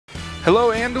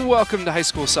Hello and welcome to High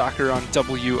School Soccer on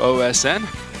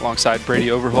WOSN. Alongside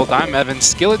Brady Overholt, I'm Evan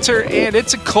Skillitzer, and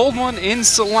it's a cold one in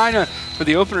Celina for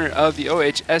the opener of the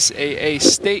OHSAA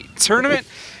State Tournament.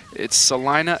 It's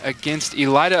Celina against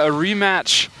Elida, a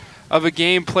rematch of a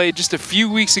game played just a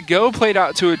few weeks ago, played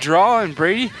out to a draw, and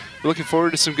Brady, we're looking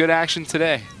forward to some good action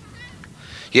today.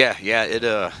 Yeah, it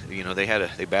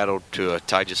they battled to a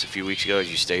tie just a few weeks ago, as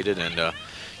you stated, and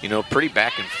pretty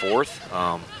back and forth.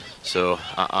 So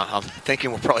I'm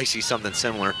thinking we'll probably see something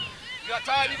similar. You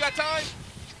got time.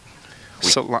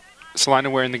 Celina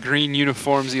wearing the green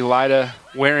uniforms, Elida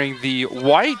wearing the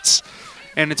white,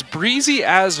 and it's breezy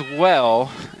as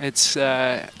well. It's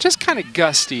just kind of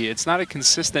gusty. It's not a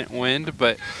consistent wind,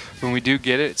 but when we do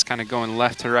get it, it's kind of going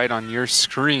left to right on your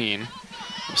screen.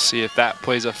 We'll see if that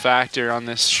plays a factor on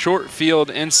this short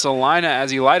field in Celina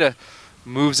as Elida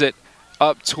moves it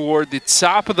up toward the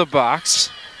top of the box.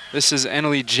 This is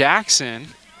Elida Jackson,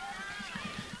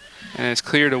 and it's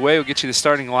cleared away. We'll get you the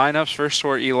starting lineups. First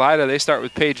for Elida, they start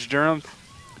with Paige Durham,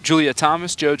 Julia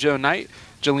Thomas, JoJo Knight,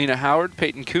 Jelena Howard,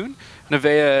 Peyton Kuhn,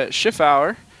 Nevaeh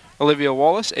Schiffauer, Olivia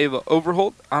Wallace, Ava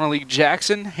Overholt, Annalise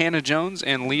Jackson, Hannah Jones,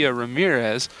 and Leah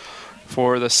Ramirez.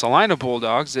 For the Celina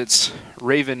Bulldogs, it's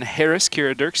Raven Harris,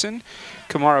 Kira Dirksen,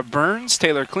 Kamara Burns,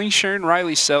 Taylor Klingshern,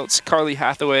 Riley Seltz, Carly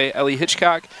Hathaway, Ellie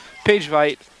Hitchcock, Paige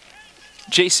Veit,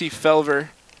 JC Felver,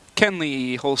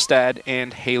 Kenley Holstad,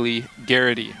 and Haley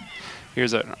Garrity.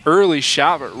 Here's an early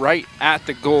shot, but right at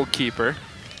the goalkeeper.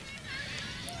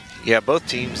 Yeah, both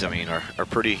teams, are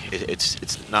pretty.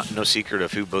 It's no secret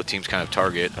of who both teams kind of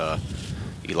target.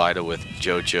 Elida with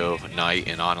JoJo Knight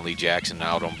and Annalise Jackson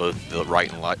out on both the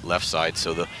right and left side,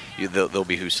 so they'll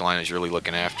be who Celina's really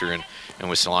looking after. And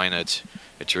with Celina,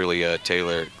 it's really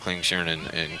Taylor Klingshern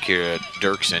and Kira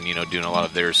Dirksen, doing a lot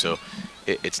of theirs. So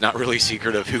it's not really a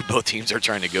secret of who both teams are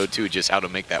trying to go to, just how to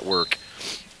make that work.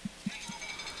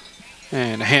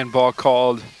 And a handball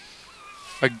called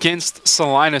against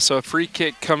Celina, so a free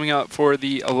kick coming up for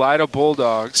the Elida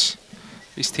Bulldogs.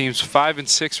 These teams 5 and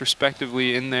 6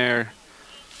 respectively in their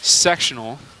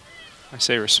sectional. I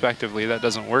say respectively, that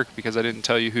doesn't work because I didn't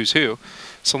tell you who's who.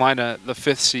 Celina the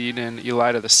 5th seed and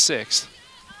Elida the 6th.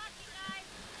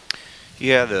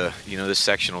 Yeah, this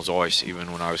sectional is always,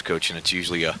 even when I was coaching, it's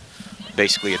usually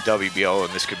basically a WBL,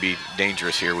 and this could be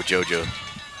dangerous here with JoJo.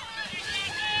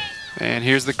 And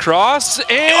here's the cross,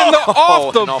 and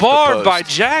off the bar by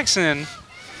Jackson.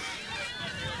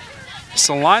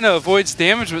 Celina avoids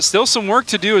damage, but still some work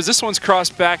to do as this one's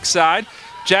crossed backside.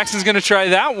 Jackson's going to try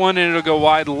that one, and it'll go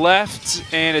wide left,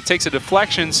 and it takes a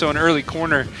deflection, so an early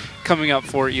corner coming up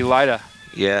for Elida.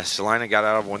 Yeah, Celina got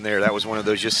out of one there. That was one of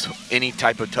those just any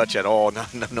type of touch at all,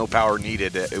 no power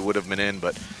needed. It would have been in,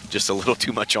 but just a little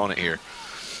too much on it here.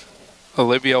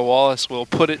 Olivia Wallace will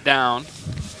put it down.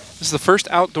 This is the first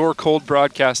outdoor cold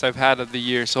broadcast I've had of the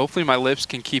year, so hopefully my lips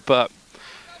can keep up.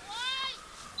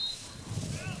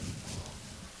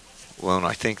 Well, and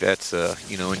I think that's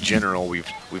in general we've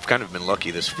kind of been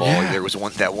lucky this fall. Yeah. There was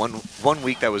one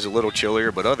week that was a little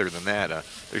chillier, but other than that,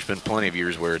 there's been plenty of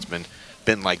years where it's been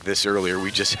like this earlier.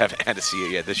 We just haven't had to see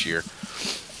it yet this year.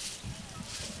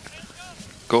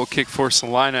 Goal kick for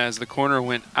Celina as the corner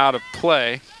went out of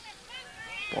play.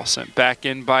 Ball sent back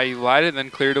in by Elida, then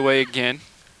cleared away again.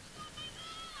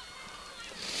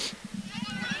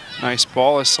 Nice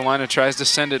ball as Celina tries to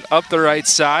send it up the right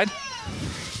side.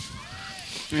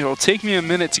 It'll take me a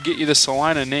minute to get you the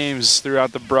Celina names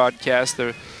throughout the broadcast.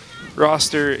 The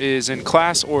roster is in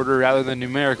class order rather than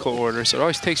numerical order, so it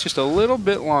always takes just a little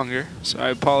bit longer. So I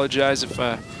apologize if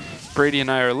Brady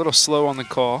and I are a little slow on the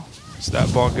call. So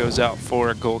that ball goes out for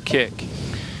a goal kick.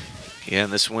 Yeah,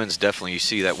 and this wind's definitely, you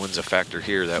see that wind's a factor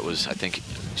here. That was, I think,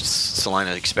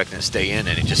 Celina expecting to stay in,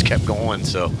 and it just kept going,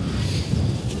 so.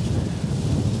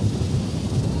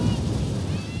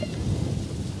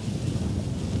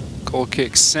 Goal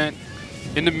kick sent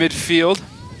into midfield.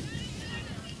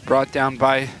 Brought down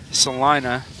by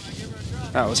Celina.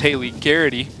 That was Haley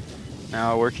Garrity.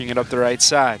 Now working it up the right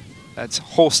side. That's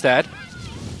Holstad.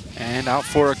 And out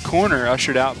for a corner,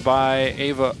 ushered out by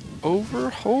Ava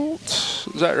Overholt.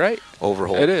 Is that right?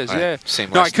 Overholt. It is, yeah. Same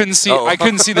no, I couldn't see. Oh. I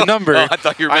couldn't see the number. Oh, I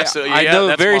thought you were messing. I know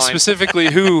that's very mine.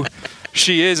 specifically who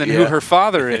she is and who her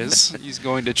father is. He's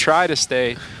going to try to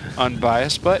stay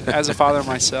unbiased, but as a father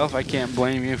myself, I can't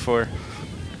blame you for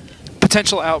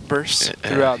potential outbursts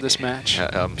throughout this match.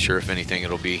 I'm sure if anything,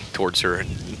 it'll be towards her and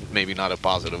maybe not a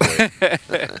positive way.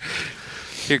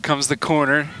 Here comes the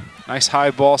corner. Nice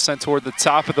high ball sent toward the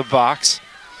top of the box.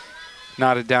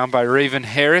 Knotted down by Raven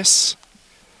Harris.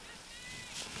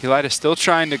 Elida still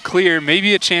trying to clear.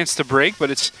 Maybe a chance to break, but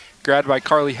it's grabbed by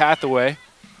Carly Hathaway.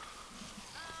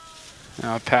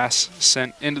 Now a pass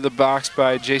sent into the box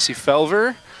by J.C.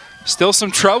 Felver. Still some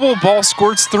trouble. Ball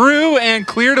squirts through and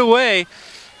cleared away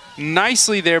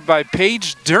nicely there by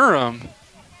Paige Durham.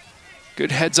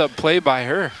 Good heads-up play by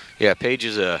her. Yeah, Paige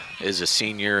is a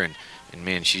senior, and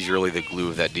man, she's really the glue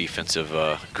of that defensive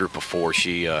group of four.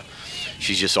 She's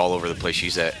just all over the place.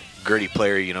 She's that gritty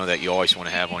player, you know, that you always want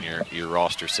to have on your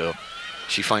roster. So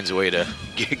she finds a way to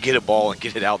get a ball and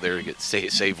get it out there and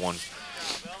save one.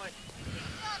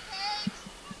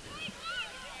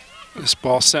 This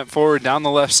ball sent forward down the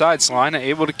left side. Celina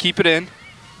able to keep it in.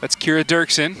 That's Kira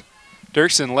Dirksen.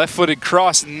 Dirksen, left-footed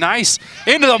cross, nice,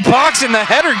 into the box, and the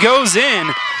header goes in.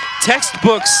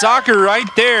 Textbook soccer right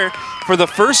there for the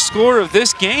first score of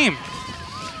this game.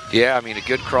 Yeah, I mean, a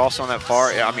good cross on that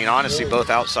far. I mean, honestly, both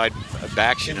outside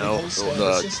backs, you know.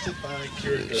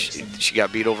 She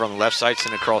got beat over on the left side,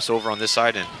 sent a cross over on this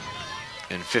side,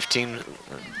 and 15,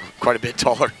 quite a bit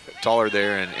taller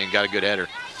there, and got a good header.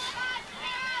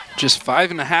 Just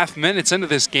 5.5 minutes into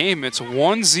this game, it's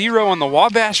 1-0 on the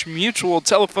Wabash Mutual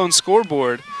Telephone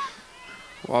scoreboard.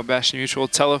 Wabash Mutual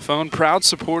Telephone, proud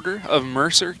supporter of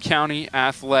Mercer County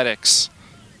Athletics.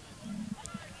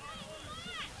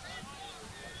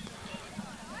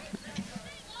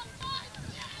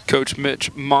 Coach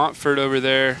Mitch Montford over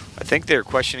there. I think they're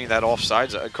questioning that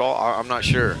offsides call. I'm not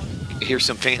sure. Here's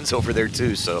some fans over there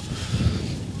too, so.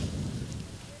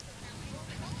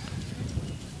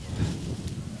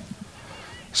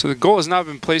 So the goal has not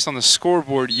been placed on the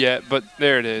scoreboard yet, but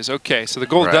there it is. Okay, so the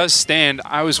goal does stand.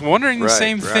 I was wondering the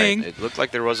same thing. It looked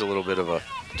like there was a little bit of a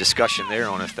discussion there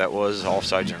on if that was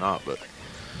offsides or not, but.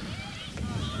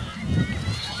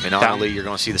 And honestly, you're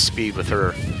going to see the speed with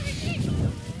her.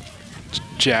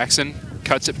 Jackson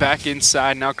cuts it back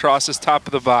inside, now crosses top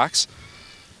of the box.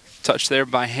 Touch there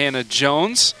by Hannah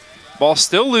Jones. Ball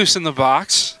still loose in the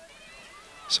box.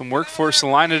 Some work for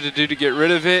Celina to do to get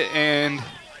rid of it, and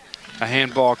a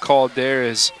handball called there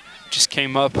as just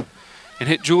came up and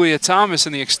hit Julia Thomas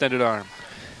in the extended arm.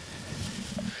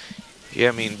 Yeah,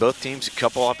 I mean, both teams, a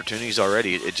couple opportunities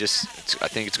already. I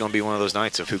think it's going to be one of those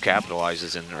nights of who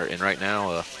capitalizes, and right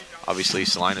now, obviously,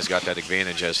 Celina's got that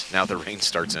advantage as now the rain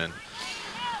starts in.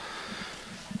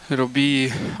 It'll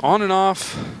be on and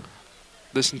off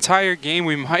this entire game.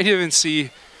 We might even see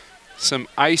some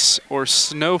ice or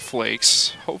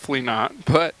snowflakes. Hopefully not,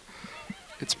 but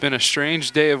it's been a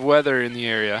strange day of weather in the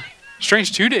area.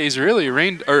 Strange 2 days, really. It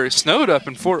rained or snowed up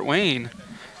in Fort Wayne.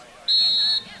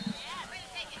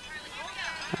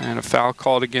 And a foul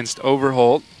called against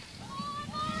Overholt.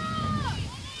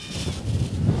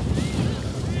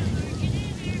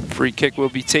 Free kick will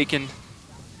be taken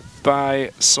by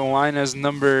Celina's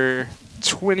number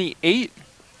 28.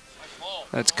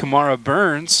 That's Kamara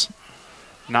Burns.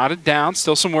 Knotted down,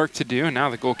 still some work to do, and now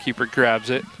the goalkeeper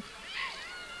grabs it.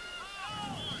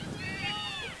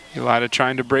 Elida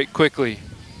trying to break quickly.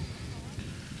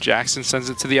 Jackson sends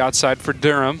it to the outside for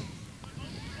Durham.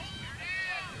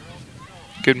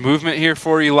 Good movement here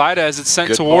for Elida as it's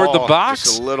sent toward the box.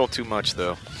 Just a little too much,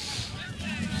 though.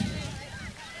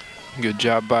 Good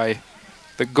job by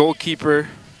the goalkeeper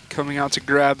coming out to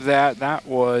grab that. That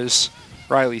was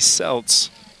Riley Seitz,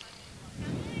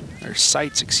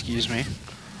 excuse me.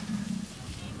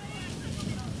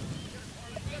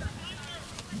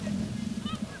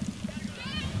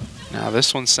 Now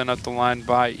this one's sent up the line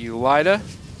by Elida,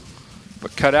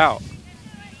 but cut out.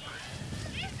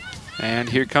 And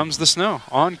here comes the snow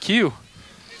on cue.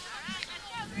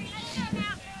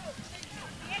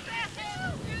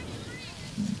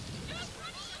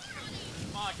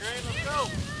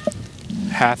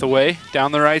 Hathaway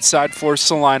down the right side for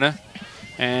Celina.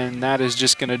 And that is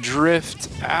just going to drift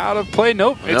out of play.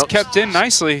 Nope, it's kept in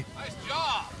nicely.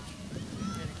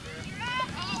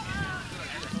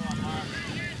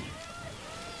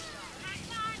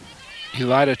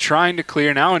 Elida trying to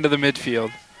clear now into the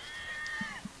midfield.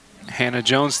 Hannah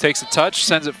Jones takes a touch,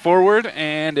 sends it forward,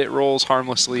 and it rolls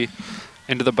harmlessly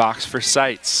into the box for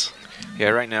Seitz. Yeah,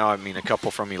 right now, I mean, a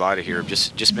couple from Elida here have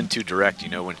just been too direct. You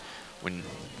know, when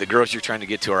the girls you're trying to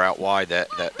get to are out wide, that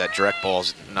direct ball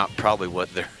is not probably what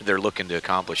they're looking to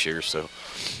accomplish here. So.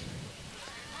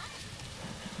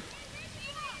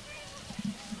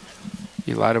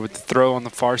 Elida with the throw on the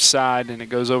far side, and it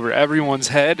goes over everyone's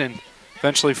head and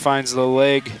eventually finds the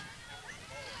leg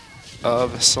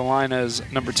of Celina's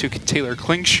number 2, Taylor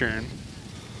Klingshern.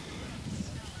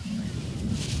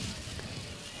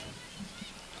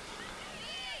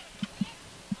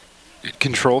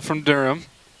 Control from Durham.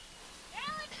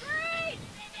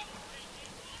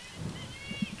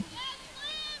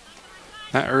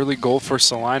 That early goal for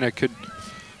Celina could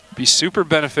be super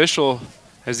beneficial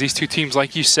as these two teams,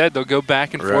 like you said, they'll go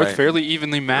back and forth, fairly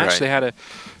evenly matched. They had a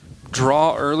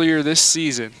draw earlier this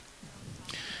season.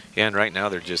 Yeah, and right now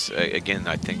they're just, again,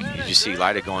 I think you just see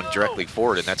Elida going directly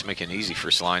forward, and that's making it easy for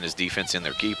Celina's defense and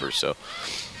their keepers. So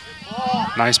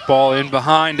nice ball in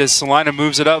behind as Celina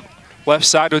moves it up left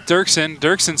side with Dirksen.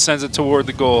 Dirksen sends it toward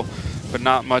the goal, but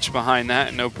not much behind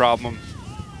that. No problem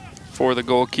for the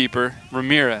goalkeeper,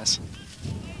 Ramirez.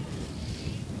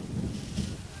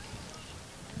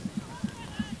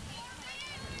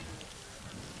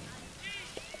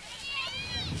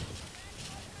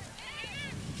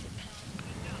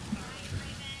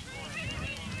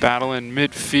 Battle in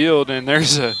midfield, and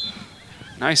there's a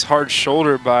nice hard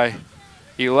shoulder by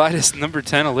Elida's number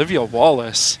 10, Olivia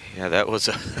Wallace. Yeah, that was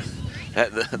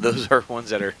those are ones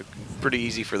that are pretty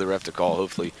easy for the ref to call.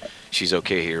 Hopefully she's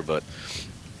okay here, but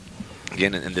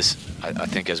again, in this, I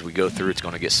think as we go through, it's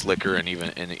going to get slicker and even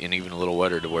a little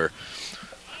wetter, to where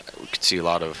we could see a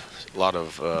lot of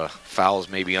fouls,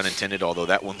 maybe unintended, although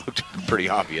that one looked pretty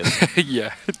obvious.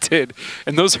 Yeah, it did.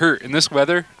 And those hurt in this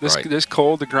weather, this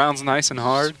cold. The ground's nice and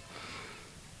hard.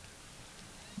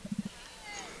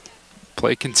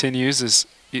 Play continues as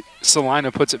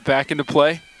Celina puts it back into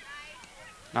play.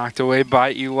 Knocked away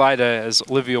by Elida as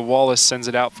Olivia Wallace sends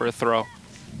it out for a throw.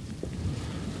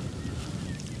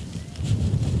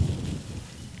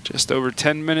 Just over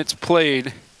 10 minutes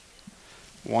played.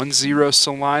 1-0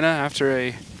 Celina after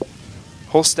a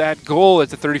Holstad goal at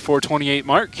the 34-28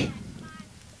 mark.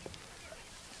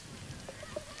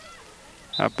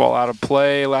 That ball out of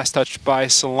play, last touched by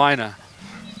Celina.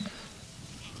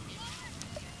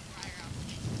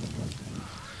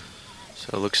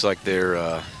 So it looks like they're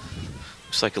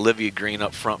looks like Olivia Green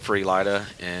up front for Elida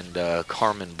and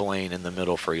Carmen Blaine in the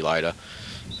middle for Elida.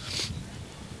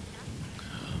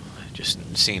 Just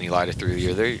seeing Elida through the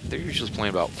year, they're usually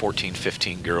playing about 14,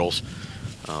 15 girls.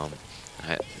 To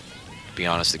be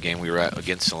honest, the game we were at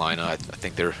against Celina, I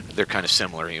think they're kind of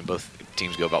similar. You know, both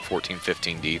teams go about 14,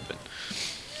 15 deep, and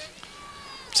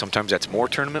sometimes that's more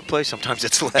tournament play, sometimes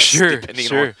it's less,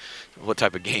 depending on what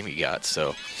type of game you got.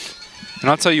 So, and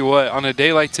I'll tell you what, on a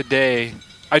day like today,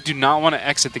 I do not want to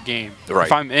exit the game. Right.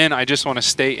 If I'm in, I just want to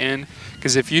stay in,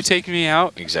 because if you take me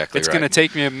out, it's going to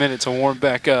take me a minute to warm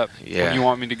back up when you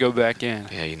want me to go back in.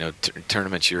 Yeah, you know,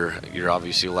 tournaments, you're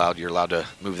obviously allowed to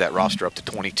move that roster up to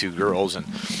 22 girls, and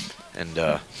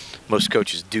most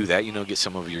coaches do that. You know, get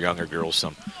some of your younger girls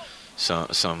some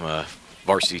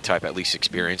varsity type at least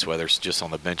experience, whether it's just on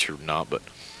the bench or not. But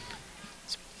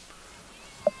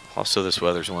also, this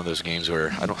weather's one of those games where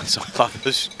a lot of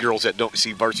those girls that don't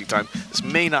see varsity time, this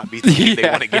may not be the game they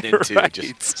want to get into.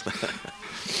 Right.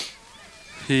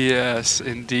 Yes,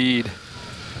 indeed.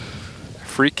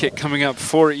 Free kick coming up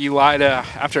for Elida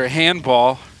after a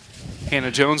handball.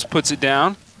 Hannah Jones puts it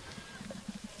down.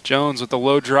 Jones with the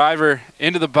low driver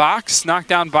into the box, knocked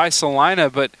down by Celina,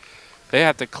 but they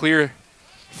have to clear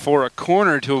for a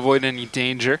corner to avoid any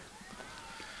danger.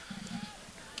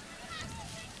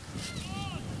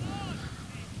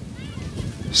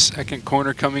 Second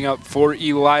corner coming up for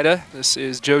Elida. This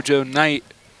is JoJo Knight.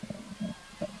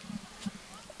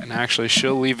 And actually,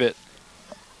 she'll leave it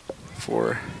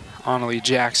for Annalie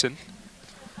Jackson.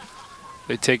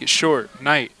 They take it short.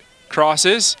 Knight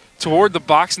crosses toward the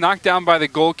box, knocked down by the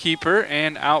goalkeeper,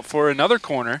 and out for another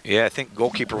corner. Yeah, I think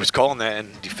goalkeeper was calling that,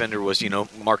 and defender was, you know,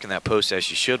 marking that post as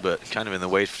she should, but kind of in the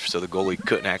way so the goalie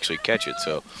couldn't actually catch it.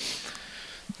 So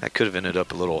that could have ended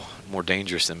up a little more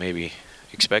dangerous than maybe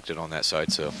expected on that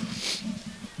side. So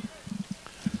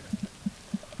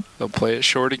they'll play it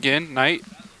short again. Knight,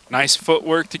 nice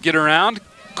footwork to get around.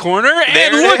 Corner,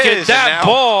 and look at that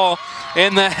ball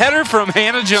and the header from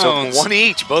Hannah Jones. So one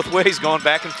each, both ways going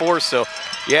back and forth. So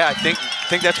yeah, I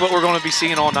think that's what we're going to be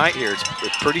seeing all night here.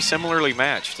 It's pretty similarly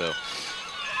matched. So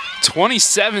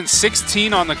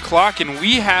 27-16 on the clock, and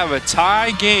we have a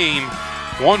tie game.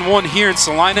 1-1 here in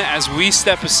Celina as we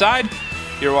step aside.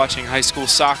 You're watching high school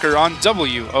soccer on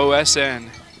WOSN.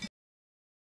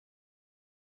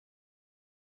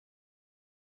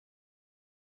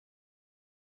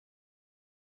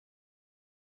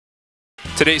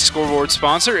 Today's scoreboard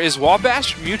sponsor is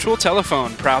Wabash Mutual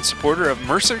Telephone, proud supporter of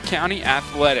Mercer County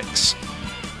Athletics.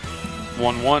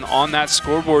 1-1 on that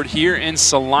scoreboard here in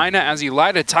Celina as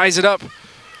Elida ties it up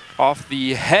off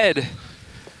the head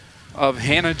of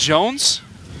Hannah Jones.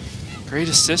 Great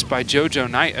assist by JoJo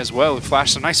Knight as well, who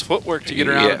flashed some nice footwork to get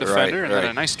around a defender, and then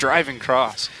a nice driving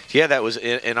cross. Yeah, that was,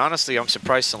 and honestly, I'm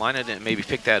surprised Celina didn't maybe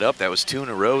pick that up. That was 2 in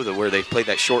a row where they played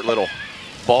that short little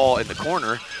ball in the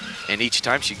corner, and each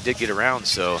time she did get around.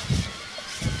 So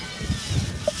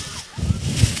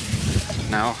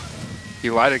now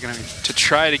Elida going to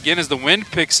try it again as the wind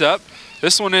picks up.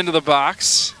 This one into the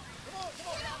box.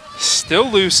 Still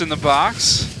loose in the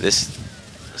box. This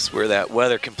is where that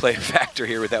weather can play a factor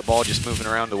here with that ball just moving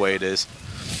around the way it is.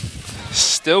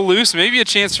 Still loose, maybe a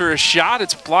chance for a shot.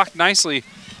 It's blocked nicely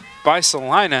by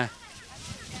Celina.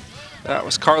 That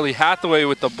was Carly Hathaway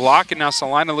with the block, and now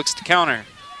Celina looks to counter.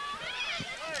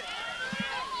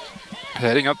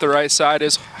 Heading up the right side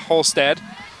is Holstead.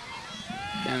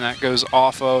 And that goes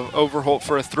off of Overholt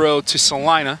for a throw to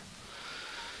Celina.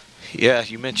 Yeah,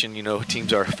 you mentioned, you know,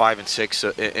 teams are 5 and 6,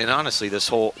 and honestly, this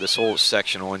whole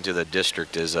sectional into the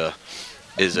district is a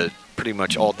pretty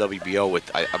much all WBL.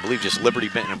 With I believe just Liberty,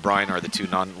 Benton, and Bryan are the 2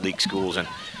 non-league schools, and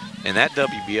that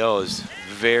WBL is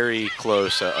very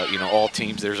close. You know, all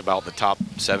teams. There's about the top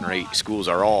 7 or 8 schools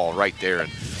are all right there,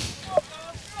 and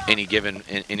any given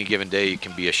day, it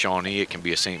can be a Shawnee, it can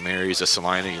be a St. Mary's, a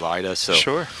Celina, Elida. So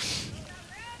sure.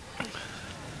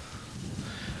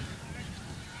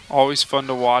 Always fun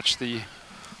to watch the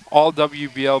all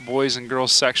WBL boys and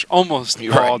girls section, almost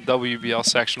all WBL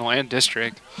sectional and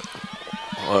district.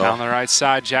 Well, down the right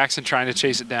side, Jackson trying to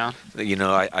chase it down. You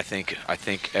know, I think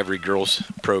every girls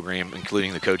program,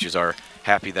 including the coaches, are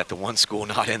happy that the one school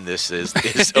not in this is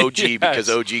OG. Yes. Because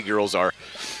OG girls are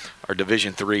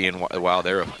Division III, and wow,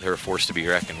 they're a force to be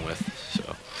reckoned with.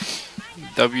 So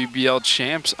WBL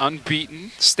champs,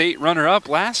 unbeaten, state runner-up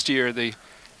last year, the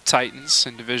Titans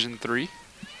in Division III.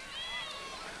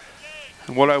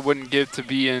 And what I wouldn't give to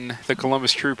be in the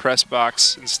Columbus Crew press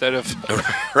box instead of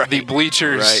the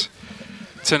bleachers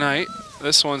tonight.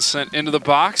 This one's sent into the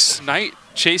box. Knight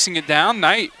chasing it down.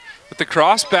 Knight with the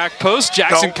cross, back post.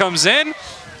 Jackson comes in,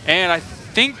 and I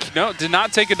think, no, did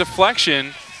not take a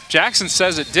deflection. Jackson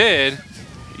says it did.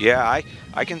 Yeah,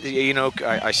 I can, you know,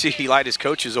 I see Elida's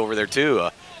coaches over there too.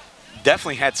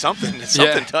 Definitely had something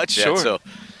touched that. So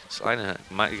Celina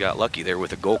might have got lucky there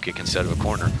with a goal kick instead of a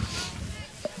corner.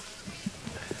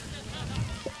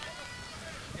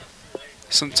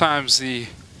 Sometimes the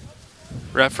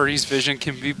referee's vision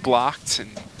can be blocked,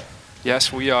 and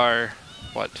yes, we are,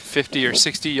 what, 50 or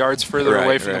 60 yards further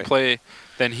away from the play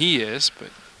than he is, but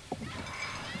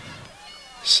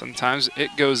sometimes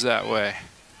it goes that way.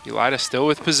 Elida still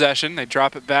with possession. They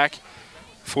drop it back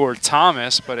for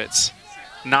Thomas, but it's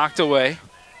knocked away.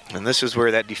 And this is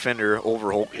where that defender,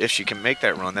 Overholt, if she can make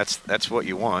that run, that's what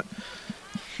you want.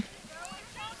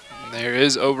 And there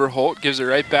is Overholt, gives it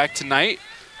right back to Knight.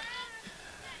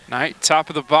 Knight, top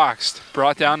of the box,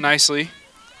 brought down nicely.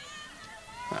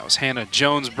 That was Hannah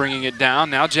Jones bringing it down.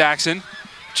 Now Jackson.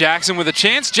 Jackson with a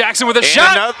chance. Jackson with a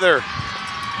shot. Another.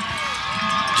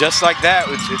 Just like that,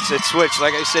 it's switched.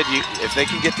 Like I said, if they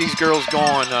can get these girls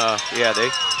going, yeah,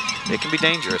 they can be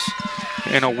dangerous.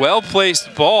 And a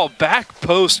well-placed ball, back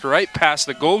post right past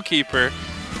the goalkeeper.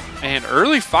 And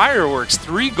early fireworks,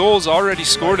 3 goals already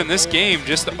scored in this game,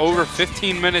 just over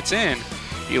 15 minutes in.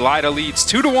 Elida leads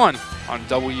 2-1 on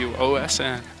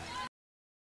WOSN.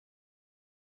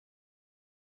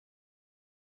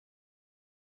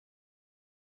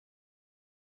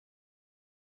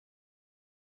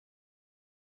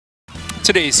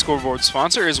 Today's scoreboard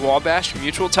sponsor is Wabash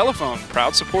Mutual Telephone,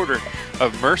 proud supporter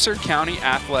of Mercer County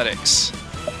Athletics.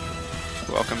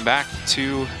 Welcome back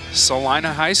to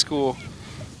Celina High School,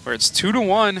 where it's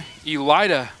 2-1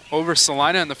 Elida over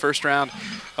Celina in the first round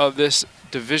of this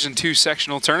Division II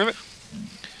sectional tournament.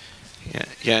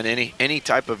 Yeah, and any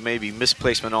type of maybe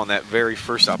misplacement on that very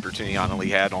first opportunity Annalie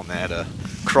had on that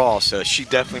cross, she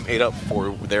definitely made up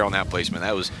for there on that placement.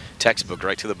 That was textbook,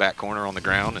 right to the back corner on the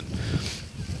ground. And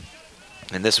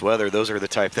in this weather, those are the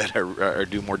type that are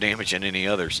do more damage than any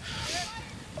others.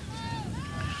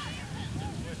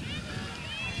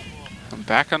 And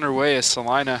back underway is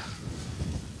Celina,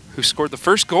 who scored the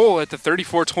first goal at the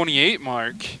 34-28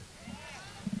 mark.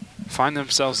 Find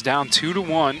themselves down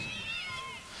 2-1.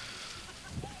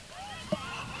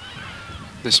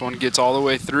 This one gets all the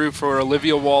way through for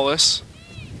Olivia Wallace.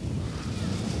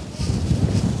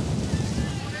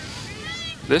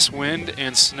 This wind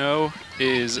and snow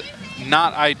is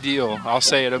not ideal. I'll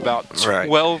say it about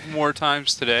 12 more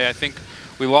times today. I think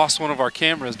we lost one of our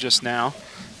cameras just now.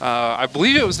 I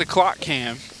believe it was the clock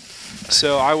cam.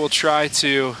 So I will try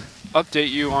to update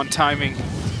you on timing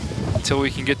until we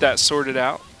can get that sorted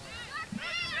out.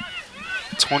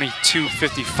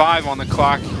 22:55 on the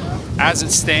clock as it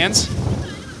stands.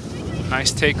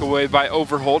 Nice takeaway by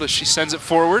Overholt as she sends it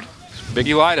forward. Big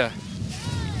Elida.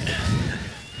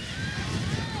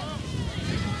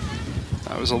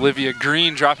 That was Olivia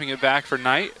Green dropping it back for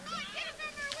Knight.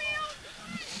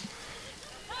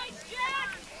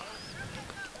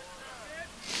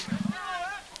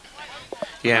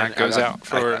 Yeah, and that goes out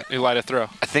for Elida throw.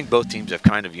 I think both teams have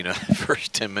kind of, you know, the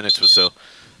first 10 minutes or so,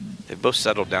 they've both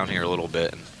settled down here a little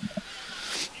bit. And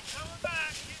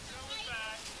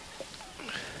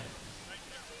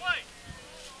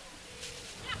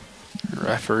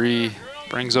referee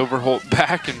brings Overholt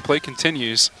back and play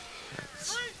continues.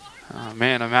 Oh,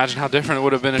 man, imagine how different it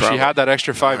would have been if she had that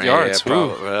extra 5 yards.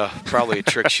 Yeah, probably a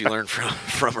trick she learned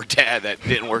from her dad that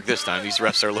didn't work this time. These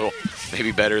refs are a little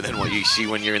maybe better than what you see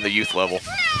when you're in the youth level.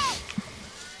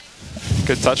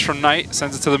 Good touch from Knight,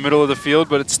 sends it to the middle of the field,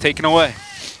 but it's taken away.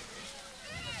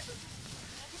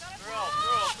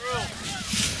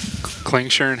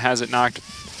 Klingshirn has it knocked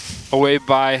away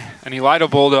by an Elida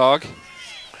Bulldog.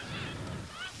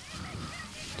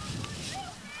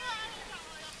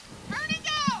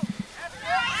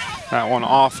 That one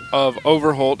off of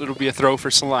Overholt. It'll be a throw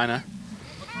for Celina.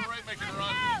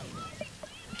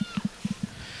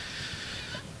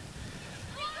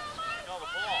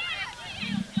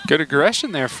 Good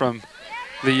aggression there from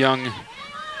the young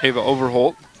Ava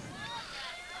Overholt.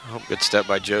 Oh, good step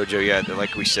by JoJo. Yeah,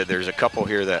 like we said, there's a couple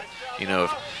here that, you know,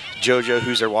 JoJo,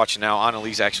 who's they're watching now,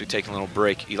 Annalie's actually taking a little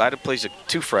break. Elida plays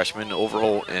two freshmen,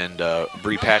 Overholt and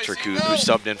Bree Patrick, who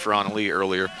subbed in for Annalie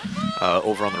earlier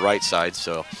over on the right side.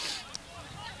 So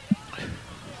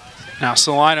now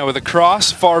Celina with a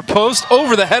cross, far post,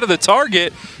 over the head of the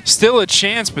target. Still a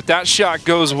chance, but that shot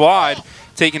goes wide,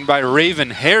 taken by Raven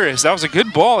Harris. That was a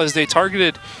good ball as they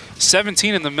targeted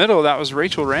 17 in the middle. That was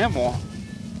Rachel Ramel.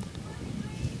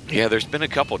 Yeah, there's been a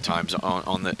couple of times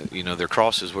on the, you know, their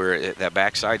crosses where that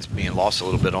backside's being lost a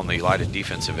little bit on the Elida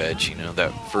defensive edge. You know,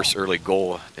 that first early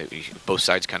goal, both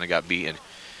sides kind of got beaten.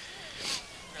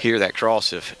 Here, that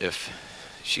cross, if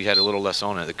she had a little less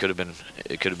on it, it could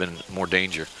have been more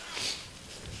danger.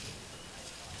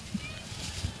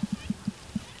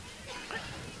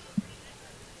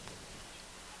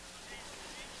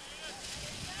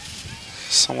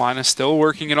 Celina still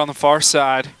working it on the far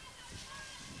side.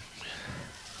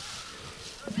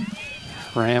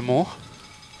 Ramel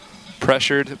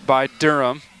pressured by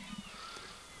Durham.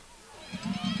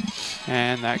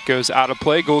 And that goes out of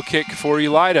play. Goal kick for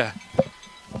Elida.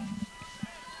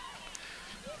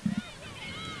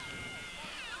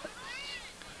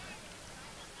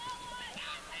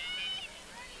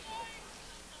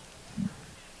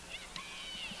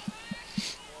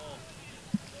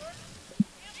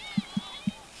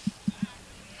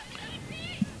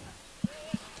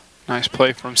 Nice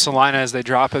play from Celina as they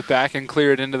drop it back and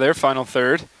clear it into their final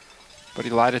third. But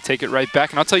Elida take it right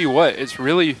back. And I'll tell you what, it's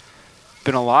really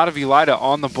been a lot of Elida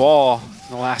on the ball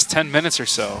in the last 10 minutes or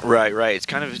so. Right. It's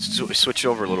kind of switched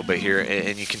over a little bit here.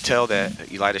 And you can tell that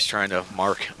Elida's trying to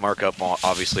mark up,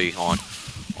 obviously, on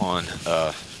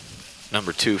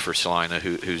number 2 for Celina,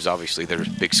 who's obviously their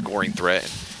big scoring threat,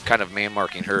 and kind of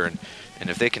man-marking her. And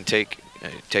if they can take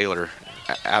Taylor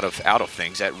out of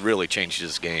things, that really changes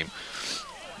this game.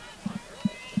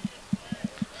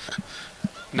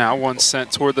 Now one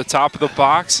sent toward the top of the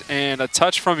box, and a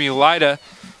touch from Elida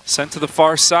sent to the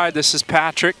far side. This is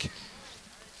Patrick.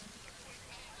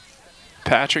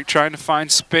 Patrick trying to find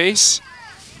space.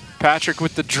 Patrick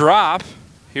with the drop.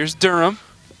 Here's Durham.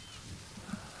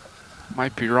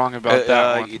 Might be wrong about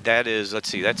that one. That is, let's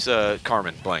see, that's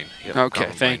Carmen Blaine. Yep, okay,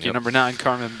 Carmen thank Blaine, you. yep. Number 9,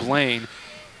 Carmen Blaine.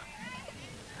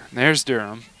 And there's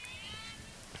Durham.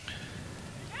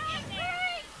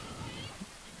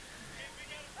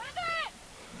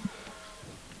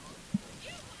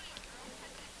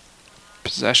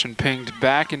 Possession pinged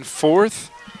back and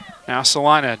forth. Now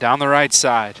Celina down the right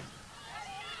side.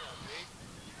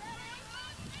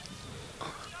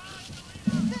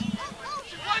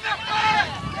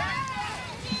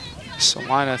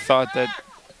 Celina thought that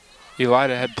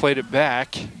Elida had played it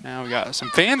back. Now we got some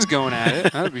fans going at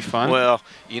it. That'd be fun. Well,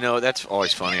 you know, that's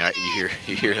always funny.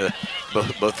 You hear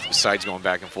both sides going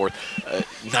back and forth.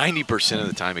 90% of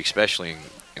the time, especially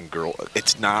in girl,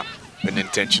 it's not an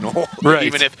intentional. Right.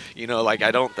 Even if, you know, like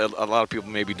a lot of people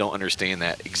maybe don't understand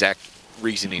that exact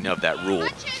reasoning of that rule.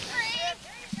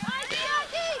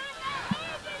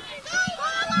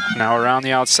 Now around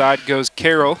the outside goes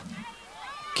Carroll.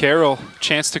 Carroll,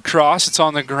 chance to cross. It's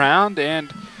on the ground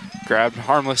and grabbed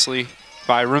harmlessly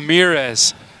by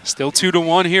Ramirez. Still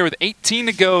 2-1 here with 18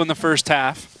 to go in the first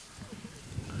half.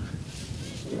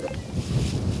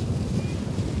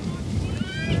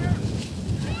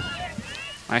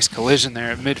 Nice collision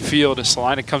there at midfield as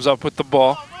Celina comes up with the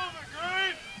ball.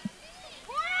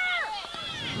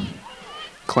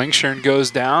 Klingshirn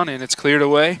goes down and it's cleared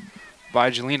away by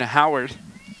Jelena Howard.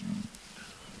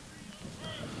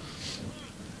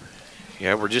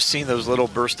 Yeah, we're just seeing those little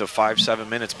bursts of 5-7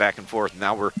 minutes back and forth.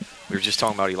 Now we were just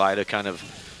talking about Elida kind of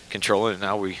controlling, and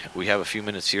now we have a few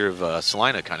minutes here of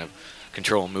Celina kind of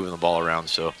controlling, moving the ball around.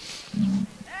 So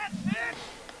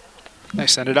They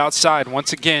send it outside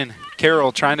once again.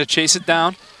 Carroll trying to chase it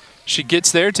down. She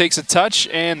gets there, takes a touch,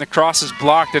 and the cross is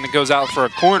blocked, and it goes out for a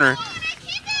corner.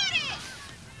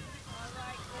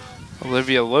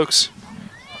 Olivia Lokes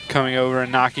coming over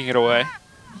and knocking it away.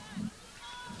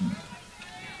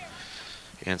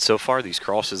 And so far, these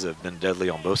crosses have been deadly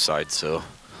on both sides, so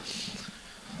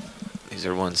these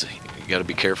are ones you got to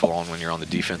be careful on when you're on the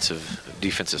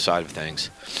defensive side of things.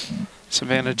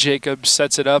 Savannah Jacobs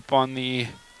sets it up on the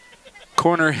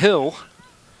corner hill.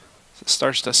 It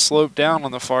starts to slope down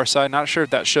on the far side. Not sure if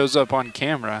that shows up on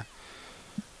camera.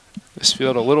 This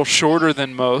field a little shorter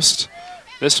than most.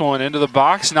 This one into the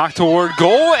box, knocked toward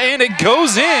goal, and it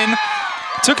goes in.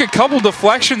 Took a couple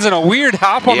deflections and a weird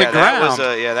hop on the ground.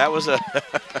 That was a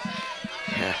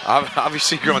yeah,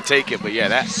 obviously you're going to take it, but yeah,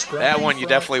 that one you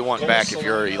definitely want back if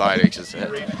you're Elida. Just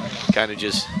kind of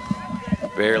just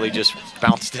barely just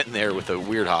bounced in there with a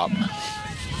weird hop.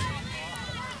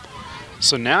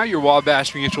 So now your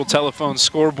Wabash Mutual Telephone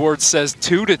scoreboard says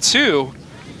 2-2.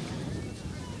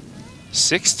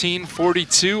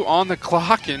 16:42 on the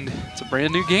clock, and it's a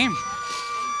brand new game.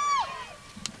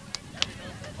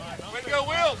 Way to go,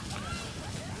 Will!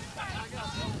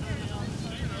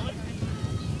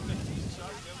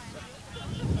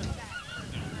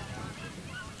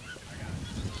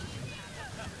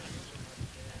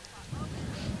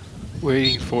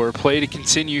 Waiting for play to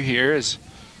continue here as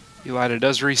Elida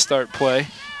does restart play.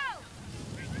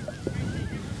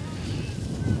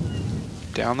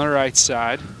 Down the right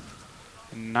side.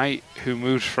 Knight, who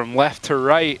moves from left to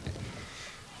right,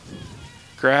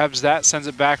 grabs that, sends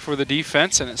it back for the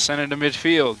defense, and it's sent into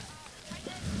midfield.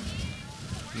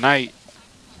 Knight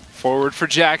forward for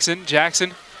Jackson.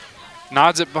 Jackson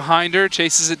nods it behind her,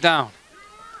 chases it down.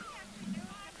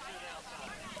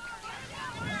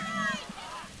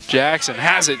 Jackson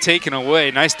has it taken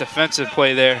away. Nice defensive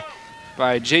play there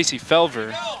by J.C.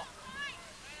 Felver.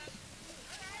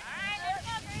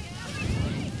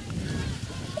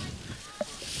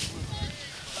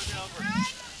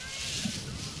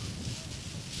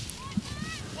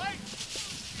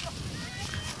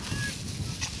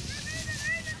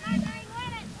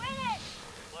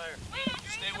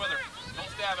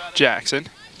 Jackson.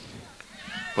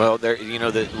 Well, there, you know,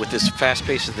 with this fast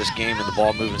pace of this game and the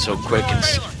ball moving so quick,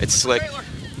 it's slick.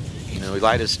 You know,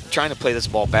 Elida's trying to play this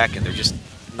ball back, and they're just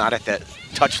not at that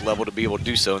touch level to be able to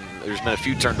do so. And there's been a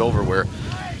few turned over where,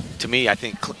 to me, I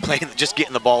think just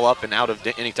getting the ball up and out of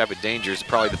any type of danger is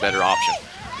probably the better option.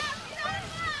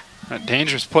 A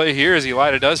dangerous play here as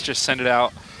Elida does just send it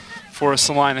out for a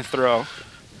Celina throw.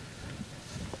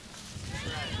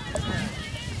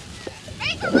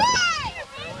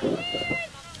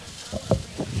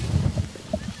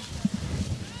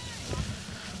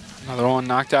 Another one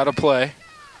knocked out of play.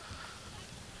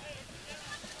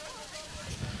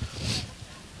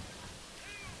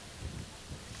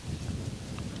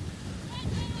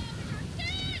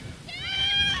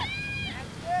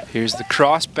 Here's the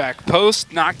cross, back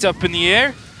post, knocked up in the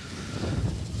air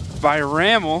by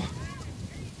Rammel.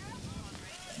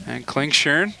 And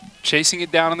Klingshirn chasing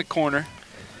it down in the corner.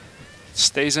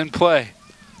 Stays in play.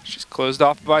 She's closed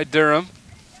off by Durham.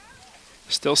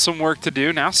 Still some work to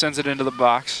do. Now sends it into the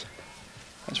box.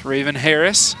 That's Raven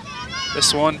Harris.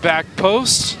 This one back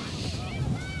post.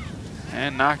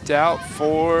 And knocked out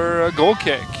for a goal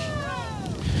kick.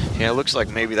 Yeah, it looks like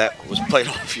maybe that was played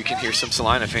off. You can hear some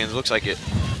Celina fans. It looks like it,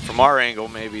 from our angle,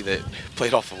 maybe that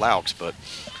played off of Laux, but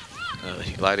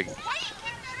Elida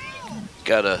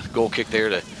got a goal kick there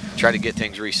to try to get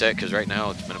things reset, because right now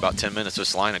it's been about 10 minutes of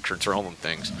Celina controlling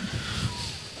things.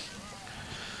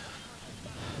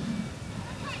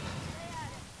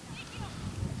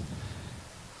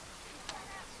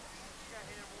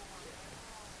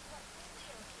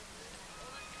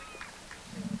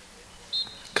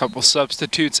 Couple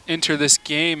substitutes enter this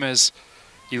game as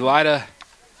Elida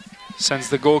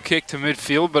sends the goal kick to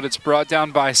midfield, but it's brought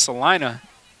down by Celina.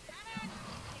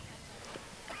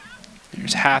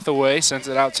 Here's Hathaway, sends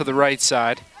it out to the right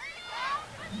side.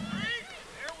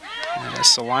 And a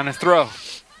Celina throw.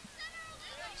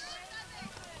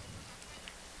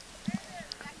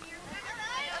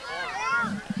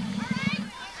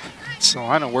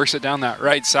 Celina works it down that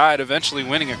right side, eventually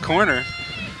winning a corner.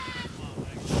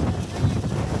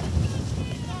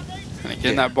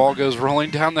 Again, that ball goes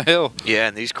rolling down the hill. Yeah,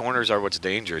 and these corners are what's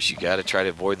dangerous. You got to try to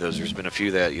avoid those. There's been a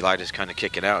few that Elida's kind of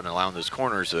kicking out and allowing those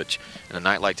corners, which in a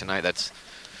night like tonight, that's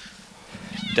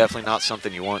definitely not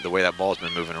something you want, the way that ball's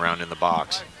been moving around in the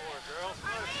box.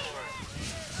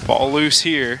 Ball loose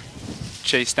here.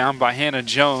 Chased down by Hannah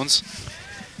Jones.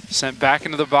 Sent back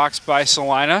into the box by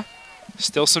Celina.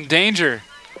 Still some danger.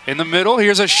 in the middle.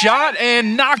 Here's a shot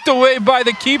and knocked away by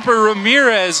the keeper,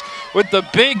 Ramirez, with the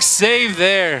big save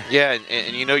there. Yeah,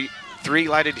 and you know, 3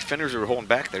 Elida defenders were holding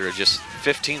back there. Just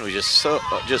 15 was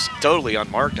just totally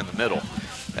unmarked in the middle.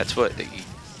 That's what you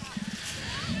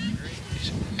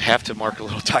have to mark a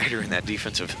little tighter in that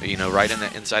defensive, you know, right in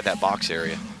that inside that box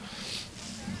area.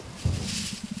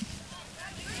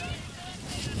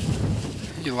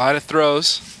 Elida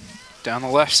throws down the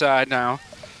left side now.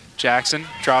 Jackson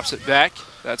drops it back.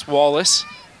 That's Wallace.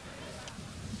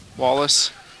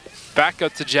 Wallace back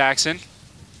up to Jackson.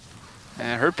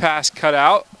 And her pass cut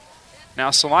out. Now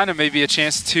Celina may be a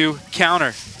chance to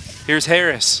counter. Here's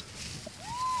Harris.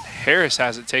 Harris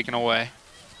has it taken away.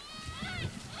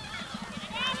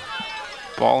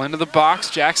 Ball into the box.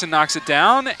 Jackson knocks it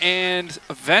down, and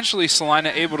eventually Celina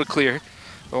able to clear.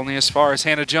 Only as far as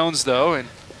Hannah Jones, though, and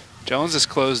Jones is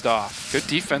closed off. Good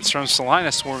defense from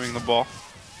Celina swarming the ball.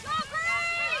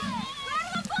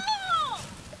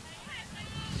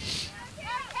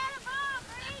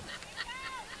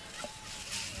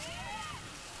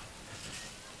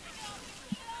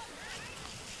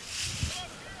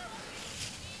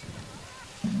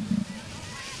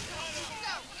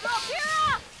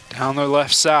 Down their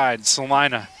left side,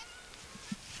 Celina.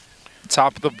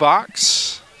 Top of the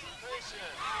box.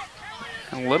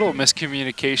 And a little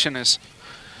miscommunication as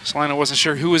Celina wasn't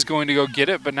sure who was going to go get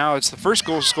it, but now it's the first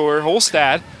goal scorer,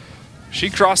 Holstad.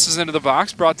 She crosses into the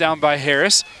box, brought down by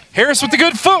Harris. Harris with the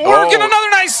good footwork and another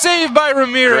nice save by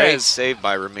Ramirez. Great save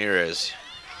by Ramirez.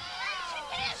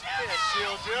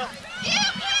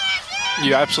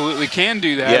 You absolutely can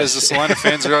do that, yes. as the Celina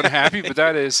fans are unhappy, but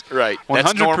that is right.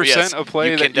 100% a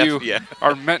play that you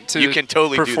are meant to you can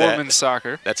totally perform do that. in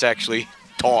soccer. That's actually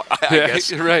taught, I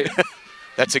guess. Right.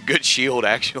 That's a good shield,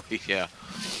 actually, yeah.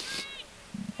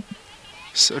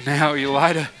 So now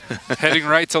Elida heading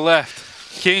right to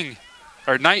left.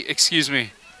 Knight, excuse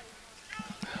me.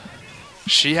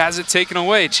 She has it taken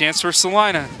away. Chance for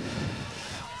Celina.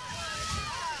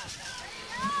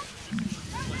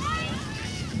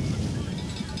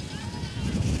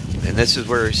 And this is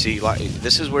where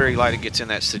Elida gets in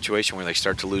that situation where they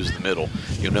start to lose the middle.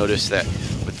 You'll notice that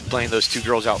with playing those 2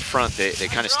 girls out front, they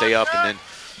kind of stay up, and then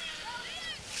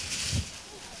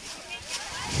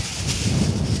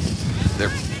they're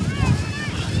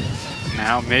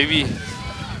now maybe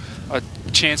a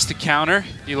chance to counter.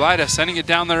 Elida sending it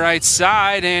down the right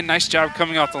side, and nice job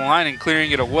coming off the line and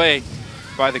clearing it away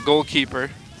by the goalkeeper.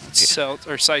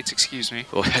 Sites, excuse me.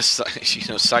 Well, you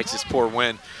know, Sites' this poor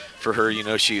win for her. You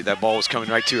know, that ball was coming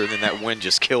right to her, and then that wind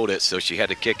just killed it, so she had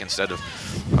to kick instead of,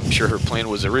 I'm sure her plan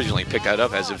was originally pick that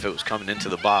up as if it was coming into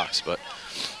the box, but.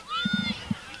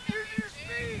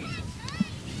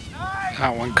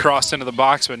 That one crossed into the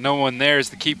box, but no one there as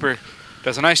the keeper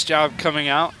does a nice job coming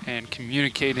out and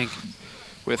communicating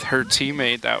with her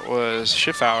teammate. That was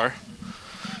Schiffauer.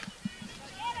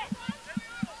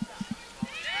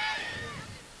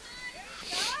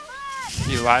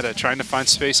 Elida trying to find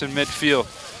space in midfield.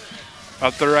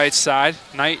 Up the right side,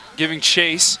 Knight giving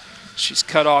chase. She's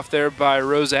cut off there by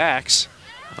Rose Axe.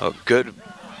 Oh, good.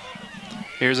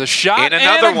 Here's a shot and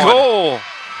another a goal.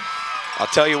 I'll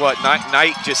tell you what,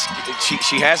 Knight just,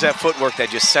 she has that footwork that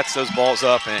just sets those balls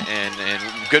up,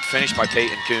 and good finish by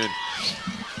Peyton Kuhn.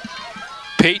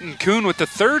 Peyton Kuhn with the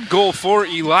 3rd goal for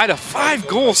Elida. 5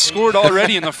 goals scored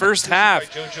already in the first half.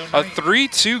 A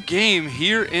 3-2 game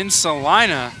here in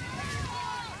Celina.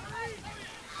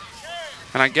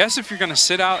 And I guess if you're going to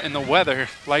sit out in the weather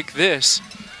like this,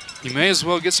 you may as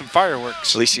well get some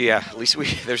fireworks. At least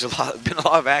there's been a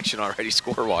lot of action already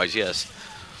score-wise, yes.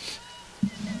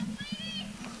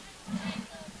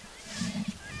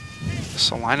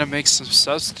 Celina makes some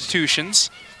substitutions.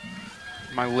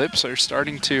 My lips are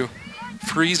starting to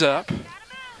freeze up.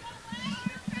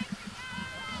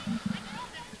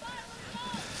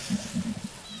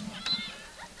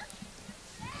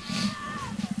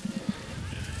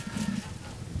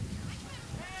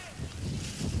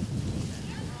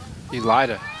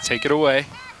 Elida, take it away.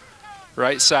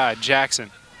 Right side, Jackson.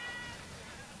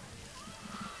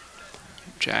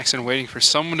 Jackson waiting for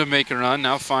someone to make a run,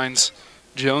 now finds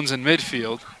Jones in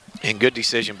midfield. And good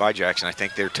decision by Jackson. I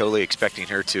think they're totally expecting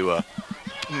her to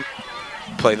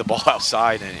play the ball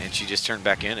outside, and she just turned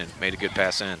back in and made a good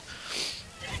pass in.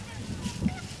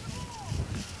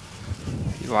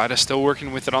 Elida still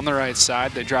working with it on the right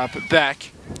side. They drop it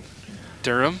back.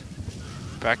 Durham,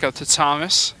 back up to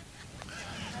Thomas.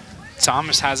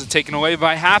 Thomas has it taken away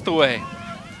by Hathaway.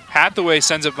 Hathaway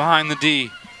sends it behind the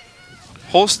D.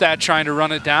 Holstad trying to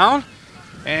run it down,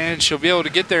 and she'll be able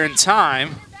to get there in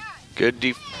time. Good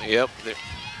yep.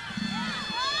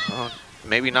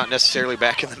 Maybe not necessarily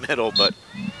back in the middle, but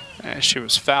And she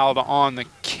was fouled on the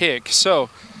kick. So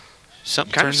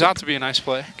turns out to be a nice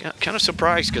play. Kind of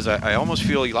surprised because I almost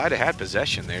feel Elida had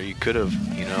possession there. You could have,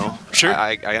 you know. Sure.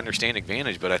 I understand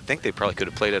advantage, but I think they probably could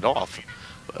have played it off.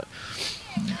 But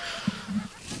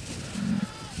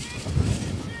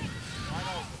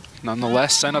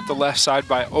nonetheless, sent up the left side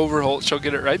by Overholt. She'll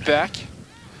get it right back.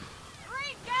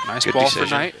 Nice Good ball decision.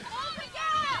 for Knight.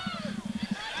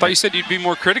 Thought you said you'd be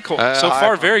more critical. So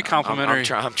far, very complimentary.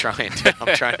 I'm trying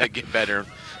to get better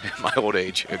in my old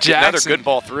age. Jackson. Another good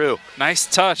ball through. Nice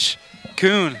touch.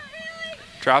 Kuhn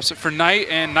drops it for Knight,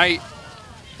 and Knight,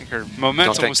 I think her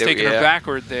momentum was taking her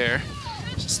backward there.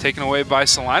 It's taken away by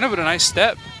Celina, but a nice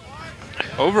step.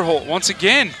 Overholt once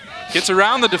again gets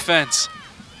around the defense.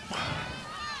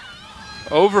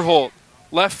 Overholt,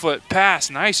 left foot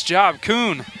pass, nice job.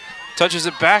 Kuhn touches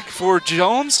it back for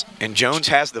Jones. And Jones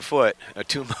has the foot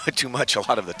too much a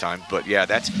lot of the time. But yeah,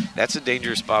 that's a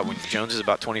dangerous spot when Jones is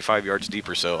about 25 yards deep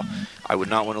or so. I would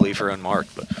not want to leave her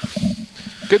unmarked. But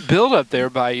good build up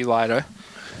there by Elida,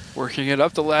 working it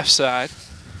up the left side.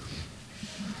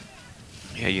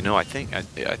 Yeah, you know, I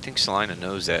think Celina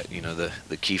knows that, you know,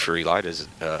 the key for Elida is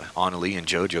Annalie and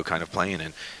JoJo kind of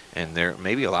playing, and they're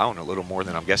maybe allowing a little more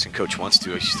than I'm guessing Coach wants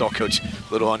to. She saw Coach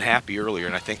a little unhappy earlier,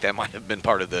 and I think that might have been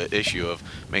part of the issue of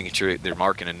making sure they're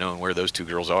marking and knowing where those two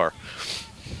girls are.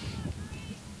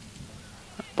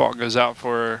 Ball goes out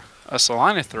for a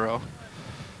Celina throw.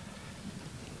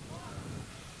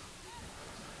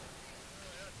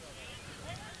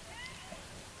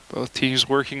 Both teams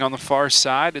working on the far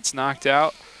side. It's knocked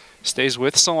out. Stays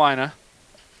with Celina.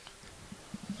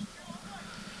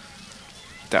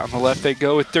 Down the left they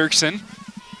go with Dirksen.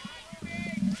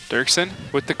 Dirksen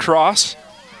with the cross.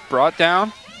 Brought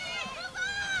down.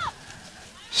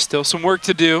 Still some work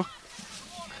to do.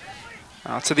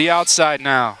 Out to the outside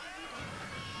now.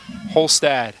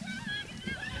 Holstad.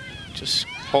 Just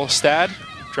Holstad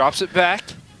drops it back.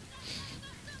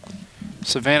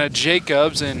 Savannah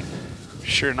Jacobs, and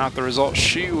sure not the result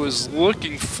she was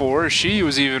looking for. She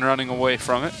was even running away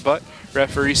from it, but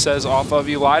referee says off of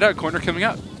Elida. Corner coming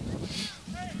up.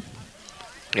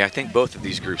 Yeah, I think both of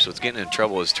these groups, what's getting in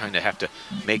trouble is trying to have to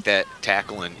make that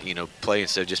tackle and, you know, play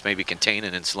instead of just maybe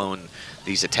containing and slowing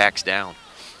these attacks down.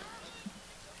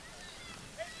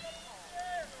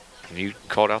 And you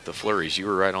called out the flurries. You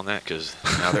were right on that because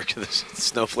now the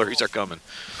snow flurries are coming.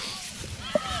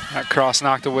 That cross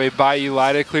knocked away by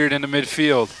Elida, cleared into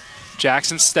midfield.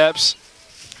 Jackson steps.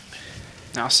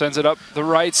 Now sends it up the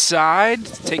right side,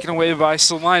 taken away by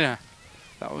Celina.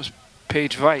 That was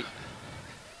Paige Veit.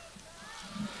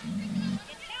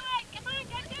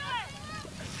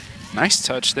 Nice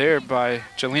touch there by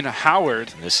Jelena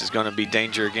Howard. And this is going to be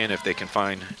danger again if they can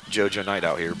find JoJo Knight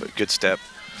out here, but good step.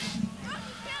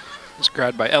 It's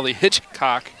grabbed by Ellie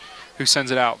Hitchcock, who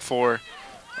sends it out for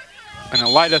an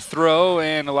Elida throw,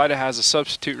 and Elida has a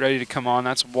substitute ready to come on.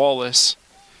 That's Wallace.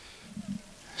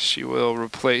 She will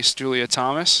replace Julia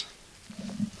Thomas.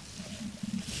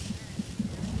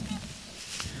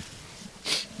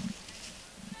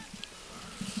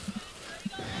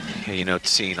 You know,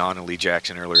 seeing Annalie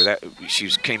Jackson earlier, that she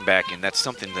came back, and that's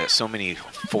something that so many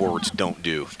forwards don't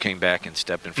do. Came back and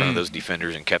stepped in front of those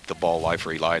defenders and kept the ball alive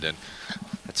for Elida. And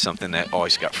that's something that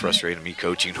always got frustrated me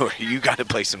coaching. Or you got to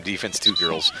play some defense too,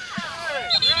 girls.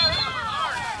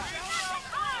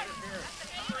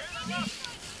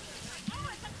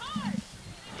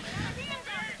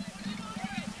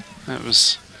 It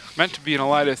was meant to be an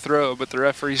Elida throw, but the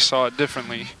referee saw it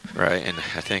differently. Right, and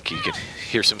I think you could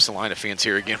hear some Celina fans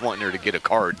here again wanting her to get a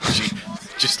card. She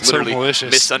just So literally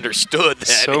malicious. misunderstood that.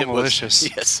 So it malicious.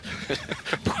 Was, yes.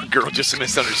 Poor girl just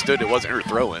misunderstood it wasn't her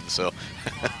throwing, so.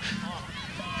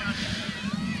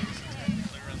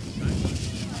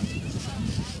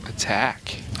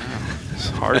 Attack. Oh, it's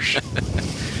harsh.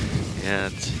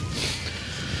 And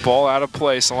ball out of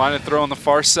play. Celina throw on the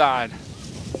far side.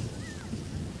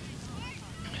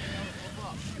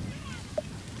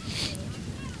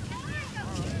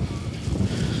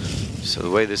 so the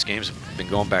way this game's been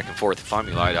going back and forth, if I'm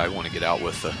Elida, I want to get out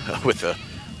with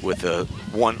a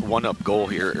one-up goal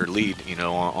here, or lead, you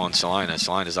know, on Celina.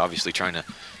 Celina's obviously trying to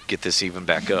get this even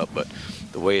back up, but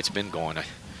the way it's been going,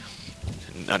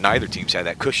 neither team's had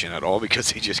that cushion at all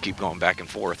because they just keep going back and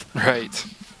forth. Right.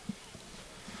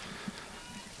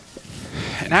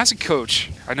 And as a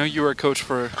coach, I know you were a coach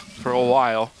for a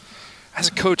while. As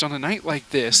a coach on a night like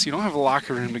this, you don't have a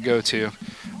locker room to go to.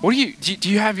 What do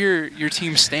you have your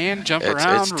team stand, jump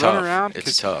around, it's run tough. around?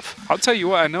 It's tough. I'll tell you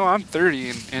what, I know I'm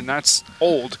 30 and that's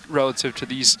old relative to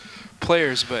these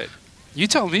players, but you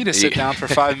tell me to sit down for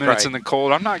 5 minutes Right. in the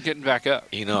cold, I'm not getting back up.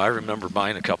 You know, I remember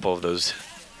buying a couple of those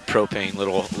propane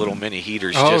little mini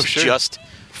heaters Sure. just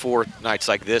for nights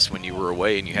like this when you were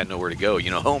away and you had nowhere to go.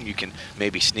 You know, home you can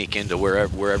maybe sneak into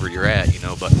wherever you're at. You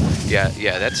know, but yeah,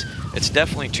 it's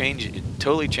definitely changed. It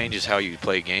totally changes how you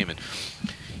play a game. And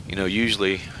you know,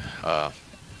 usually,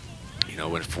 you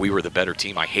know, if we were the better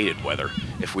team, I hated weather.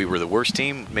 If we were the worst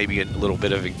team, maybe a little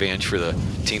bit of advantage for the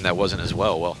team that wasn't as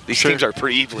well. Well, these teams are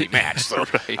pretty evenly matched, so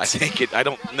Right. I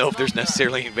don't know if there's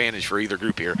necessarily an advantage for either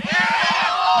group here.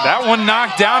 That one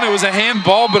knocked down. It was a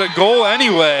handball, but a goal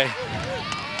anyway.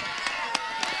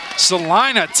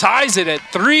 Celina ties it at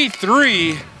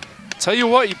 3-3. Tell you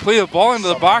what, you play the ball into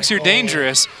the box, you're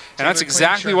dangerous. And that's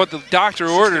exactly what the doctor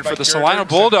ordered for the Celina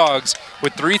Bulldogs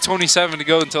with 3:27 to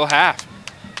go until half.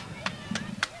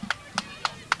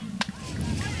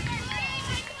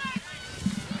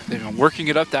 They've been working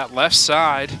it up that left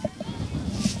side.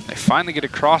 They finally get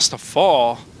across the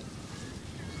fall.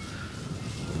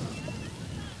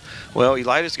 Well,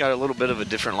 Elida's got a little bit of a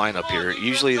different lineup here.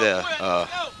 Usually the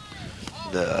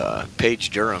Paige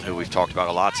Durham, who we've talked about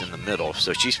a lot, is in the middle.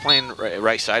 So she's playing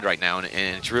right side right now,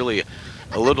 and it's really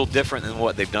a little different than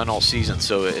what they've done all season.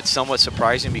 So it's somewhat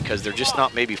surprising because they're just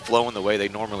not maybe flowing the way they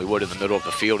normally would in the middle of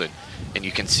the field, and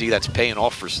you can see that's paying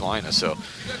off for Celina. So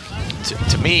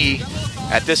to me,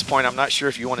 at this point, I'm not sure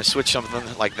if you want to switch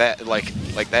something like that, like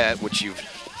that, which you've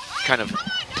kind of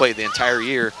played the entire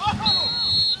year.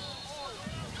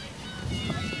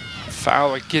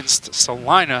 Foul against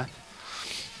Celina.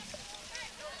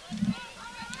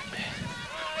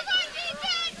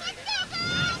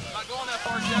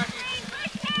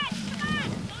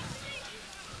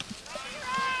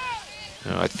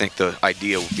 I think the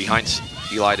idea behind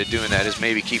Elida doing that is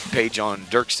maybe keep Paige on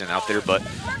Dirkston out there, but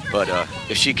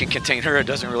if she can contain her, it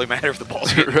doesn't really matter if the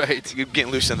ball's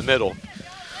getting loose in the middle.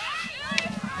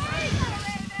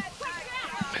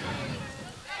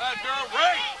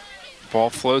 Ball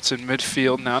floats in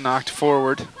midfield, now knocked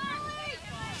forward.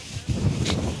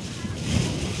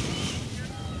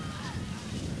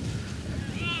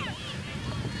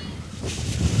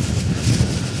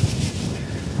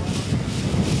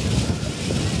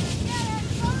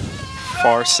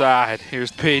 Far side,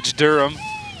 here's Paige Durham.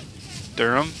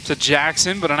 Durham to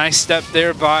Jackson, but a nice step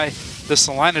there by the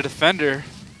Celina defender.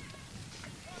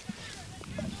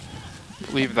 I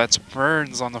believe that's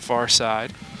Burns on the far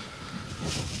side.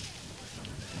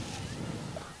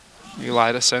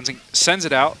 Elida sends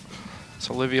it out. It's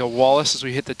Olivia Wallace as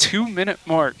we hit the 2-minute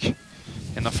mark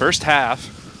in the first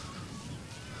half.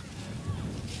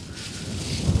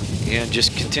 And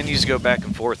just continues to go back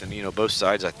and forth, and you know, both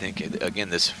sides, I think, again,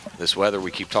 this weather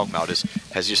we keep talking about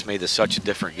has just made this such a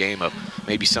different game of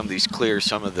maybe some of these clears,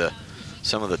 some of the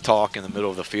talk in the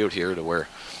middle of the field here, to where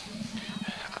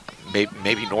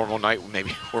maybe normal night,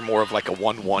 maybe we're more of like a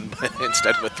 1-1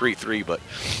 instead of a 3-3, but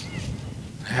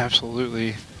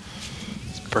absolutely.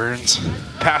 Burns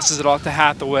passes it off to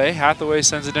Hathaway. Hathaway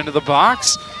sends it into the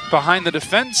box behind the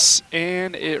defense,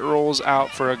 and it rolls out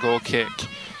for a goal kick.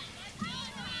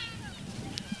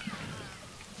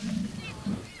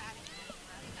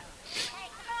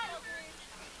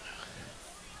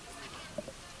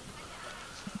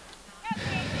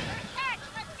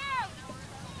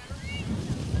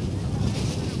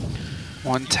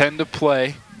 .110 to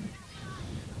play.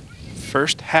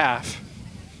 First half.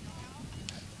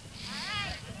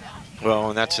 Well,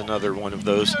 and that's another one of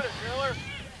those.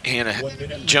 Hannah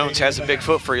Jones has a big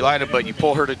foot for Elida, but you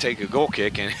pull her to take a goal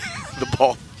kick, and the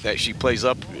ball that she plays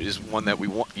up is one that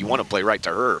you want to play right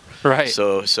to her. Right.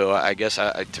 So I guess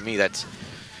to me that's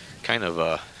kind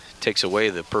of takes away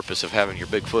the purpose of having your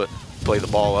big foot play the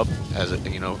ball up as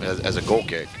as a goal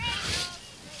kick.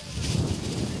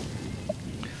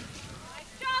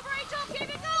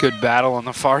 Good battle on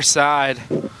the far side.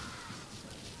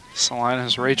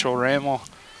 Celina's Rachel Rammel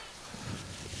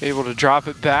able to drop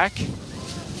it back.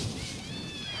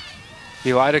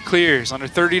 Elida clears, under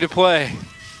 30 to play.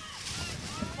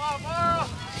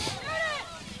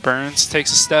 Burns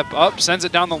takes a step up, sends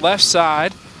it down the left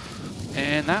side,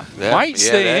 and that might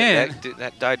stay in.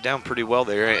 That died down pretty well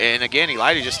there. And again,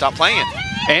 Elida just stopped playing.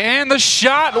 And the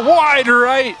shot wide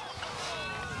right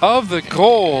of the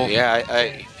goal.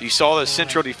 Yeah, you saw the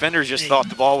central defenders just thought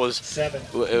the ball was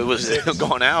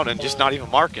going out and just not even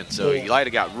marking. So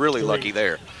Elida got really lucky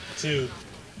there. 2-1.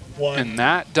 And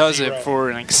that does it for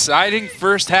an exciting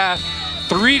first half.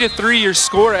 3-3 your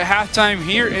score at halftime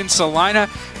here in Celina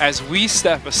as we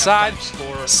step aside.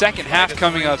 Second half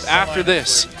coming up after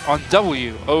this on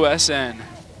WOSN.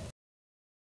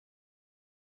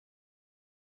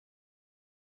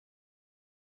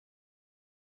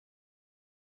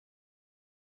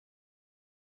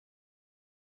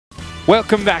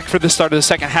 Welcome back for the start of the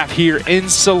second half here in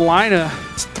Celina.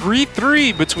 It's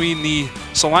 3-3 between the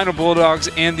Celina Bulldogs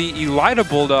and the Elida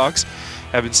Bulldogs.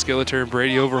 Evan Skilleter and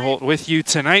Brady Overholt with you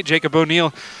tonight. Jacob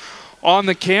O'Neill on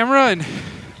the camera. And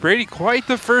Brady, quite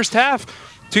the first half.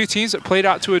 Two teams that played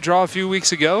out to a draw a few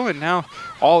weeks ago, and now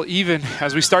all even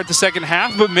as we start the second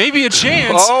half, but maybe a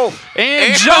chance. Oh,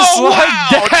 and just like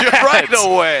that. Right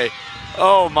away.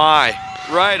 Oh, my.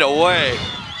 Right away.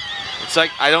 It's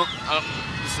like,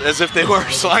 as if they were,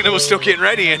 Celina was still getting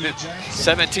ready, and it's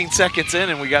 17 seconds in,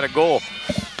 and we got a goal.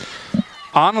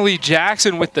 Annalie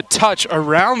Jackson with the touch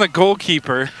around the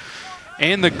goalkeeper,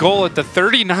 and the goal at the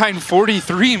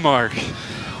 39:43 mark.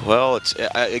 Well, it's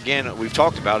again, we've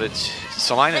talked about it.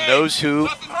 Celina knows who.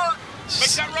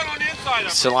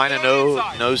 Celina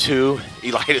knows who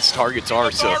Elida's targets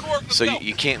are, so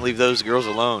you can't leave those girls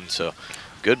alone. So,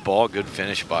 good ball, good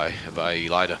finish by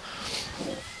Elida.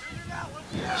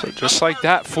 So just like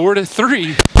that,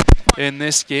 4-3 in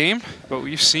this game, but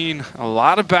we've seen a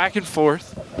lot of back and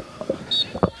forth.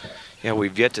 Yeah,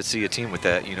 we've yet to see a team with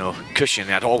that, cushion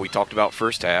at all. We talked about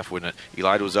first half when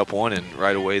Elida was up 1 and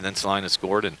right away then Celina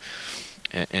scored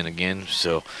and again.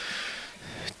 So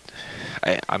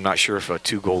I'm not sure if a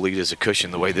 2-goal lead is a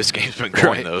cushion the way this game's been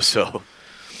going though. So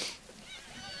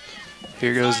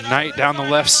here goes Knight down the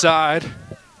left side.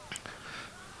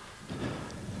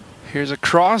 Here's a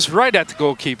cross right at the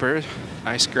goalkeeper.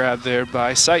 Nice grab there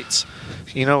by Seitz.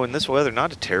 In this weather,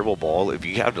 not a terrible ball. If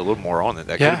you had a little more on it,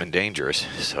 that could have been dangerous.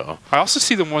 So I also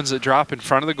see the ones that drop in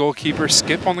front of the goalkeeper,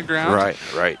 skip on the ground.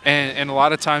 Right. And a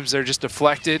lot of times they're just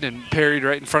deflected and parried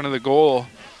right in front of the goal.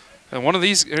 And one of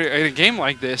these, in a game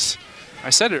like this, I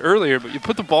said it earlier, but you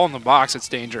put the ball in the box, it's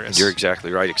dangerous. You're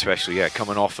exactly right, especially,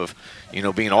 coming off of,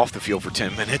 being off the field for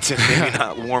 10 minutes and maybe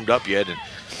not warmed up yet. And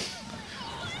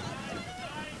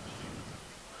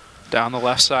down the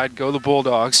left side go the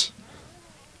Bulldogs.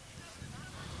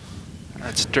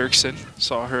 That's Dirksen.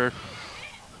 Saw her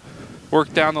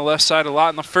work down the left side a lot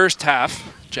in the first half.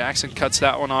 Jackson cuts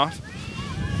that one off.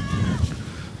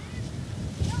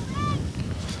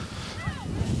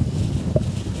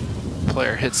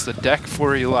 Player hits the deck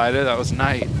for Elida. That was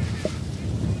Knight.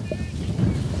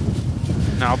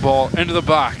 Now ball into the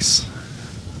box.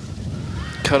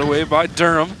 Cut away by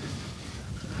Durham.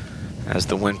 As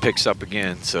the wind picks up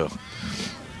again, so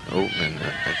and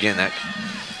again that.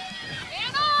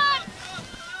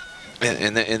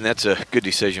 And that's a good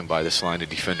decision by this line of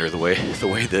defender. The way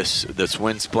this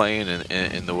wind's playing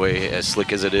and the way as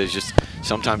slick as it is, just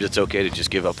sometimes it's okay to just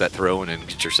give up that throw and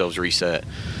get yourselves reset.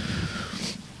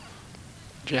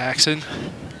 Jackson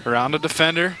around a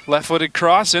defender, left-footed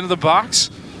cross into the box,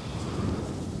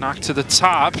 knocked to the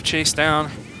top, chased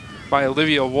down by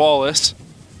Olivia Wallace.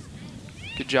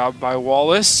 Good job by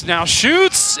Wallace. Now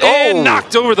shoots and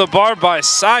knocked over the bar by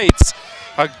Seitz.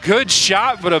 A good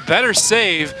shot, but a better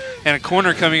save, and a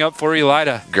corner coming up for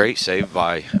Elida. Great save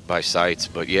by Seitz,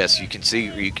 but yes, you can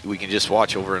see, we can just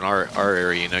watch over in our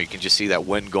area, you can just see that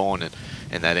wind going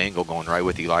and that angle going right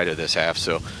with Elida this half.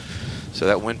 So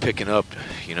that wind picking up,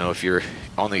 if you're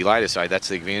on the Elida side, that's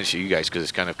the advantage to you guys because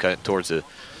it's kind of cut towards the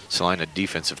Celina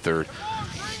defensive third.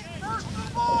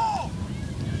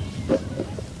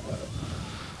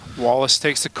 Wallace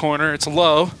takes the corner, it's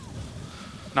low,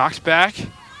 knocked back.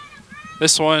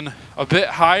 This one a bit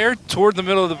higher toward the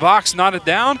middle of the box, knotted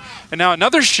down. And now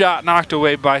another shot knocked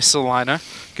away by Celina.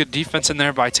 Good defense in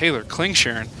there by Taylor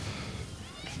Klingshern.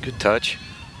 Good touch.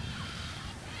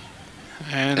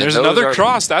 And there's another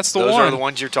cross. That's the one. Those are the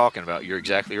ones you're talking about. You're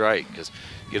exactly right. Because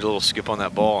you get a little skip on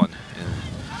that ball. And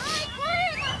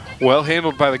well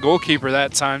handled by the goalkeeper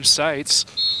that time, Seitz.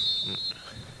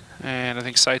 And I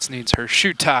think Seitz needs her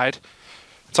shoe tied.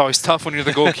 It's always tough when you're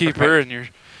the goalkeeper and your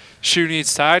shoe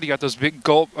needs tied. You got those big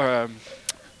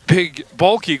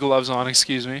bulky gloves on,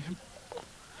 excuse me.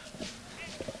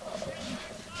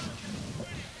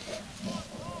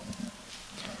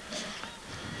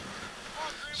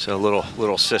 So a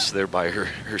little assist there by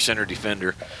her center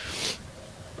defender.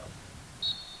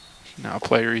 Now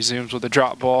play resumes with a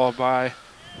drop ball by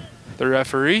the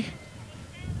referee.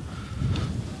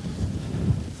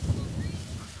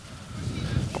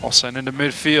 Ball sent into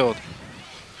midfield.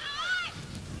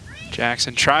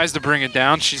 Jackson tries to bring it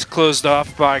down. She's closed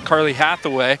off by Carly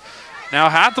Hathaway. Now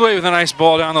Hathaway with a nice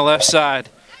ball down the left side.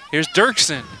 Here's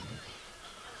Dirksen.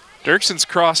 Dirksen's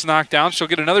cross knocked down. She'll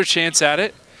get another chance at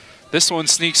it. This one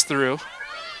sneaks through,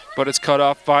 but it's cut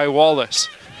off by Wallace.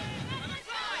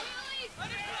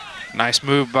 Nice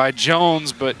move by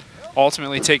Jones, but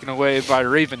ultimately taken away by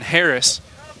Raven Harris.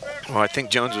 Well, I think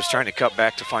Jones was trying to cut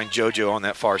back to find JoJo on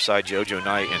that far side, JoJo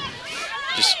Knight, and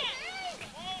just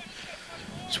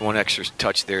one extra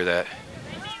touch there that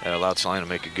allowed Celina to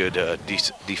make a good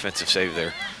defensive save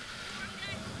there.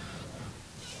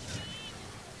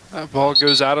 That ball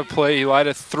goes out of play.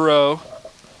 Elida throw.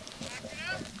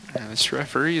 And this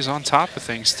referee is on top of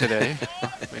things today,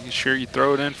 making sure you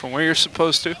throw it in from where you're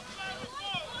supposed to.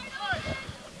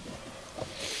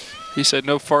 He said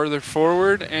no farther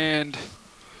forward, and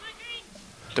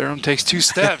Durham takes 2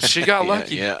 steps. She got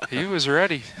lucky. Yeah. He was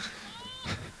ready.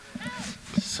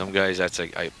 Some guys, that's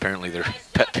apparently their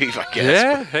pet peeve, I guess.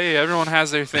 Yeah, hey, everyone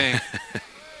has their thing.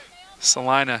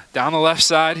 Celina down the left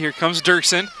side. Here comes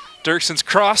Dirksen. Dirksen's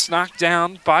cross knocked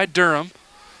down by Durham.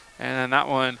 And then that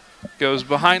one goes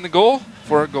behind the goal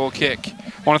for a goal kick.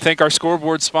 I want to thank our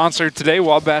scoreboard sponsor today,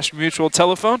 Wabash Mutual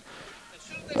Telephone. As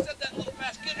soon as they set that little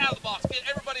pass, get out of the box. Get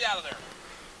everybody out of there.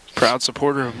 Proud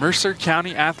supporter of Mercer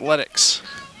County Athletics.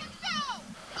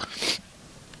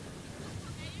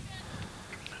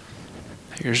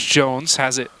 Here's Jones,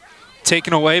 has it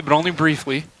taken away, but only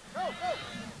briefly.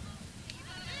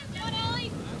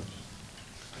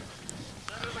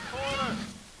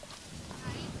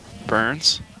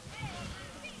 Burns.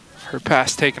 Her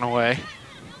pass taken away.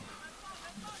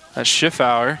 That's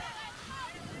Schiffauer.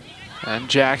 And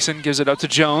Jackson gives it up to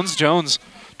Jones. Jones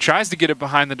tries to get it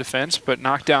behind the defense, but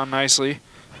knocked down nicely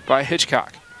by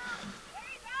Hitchcock.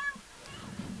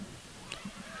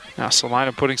 Now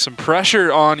Celina putting some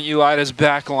pressure on Elida's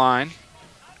back line.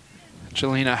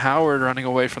 Celina Howard running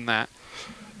away from that.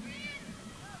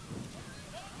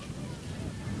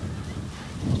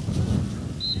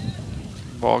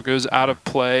 Ball goes out of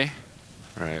play.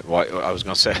 All right. Well, I was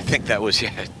going to say, I think that was,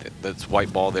 that's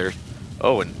white ball there.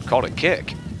 Oh, and called a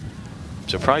kick. I'm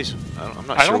surprised. I'm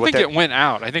not sure. I don't think it went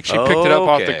out. I think she picked it up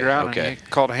off the ground and he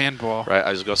called a handball. Right.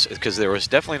 I was going to say, because there was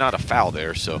definitely not a foul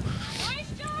there, so.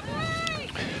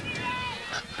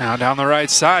 Now down the right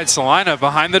side, Celina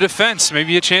behind the defense.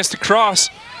 Maybe a chance to cross.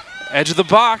 Edge of the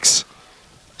box.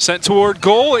 Sent toward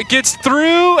goal. It gets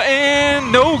through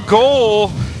and no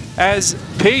goal as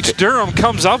Paige Durham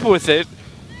comes up with it.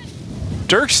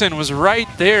 Dirksen was right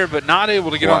there, but not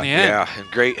able to get on the end. Yeah, and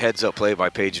great heads-up play by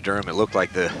Paige Durham. It looked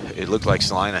like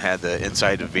Celina had the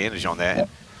inside advantage on that.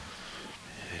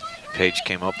 Paige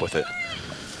came up with it.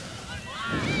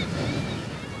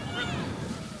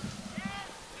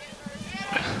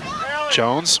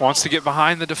 Jones wants to get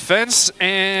behind the defense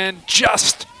and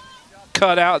just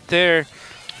cut out there.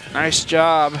 Nice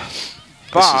job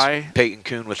by Peyton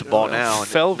Kuhn with the ball now. And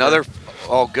Felver.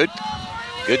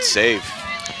 Good save.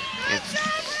 And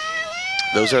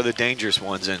those are the dangerous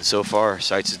ones, and so far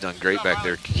Seitz has done great back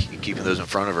there keeping those in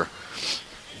front of her.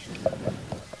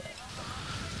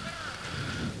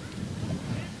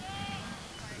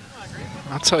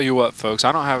 I'll tell you what, folks,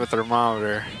 I don't have a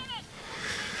thermometer,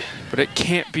 but it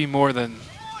can't be more than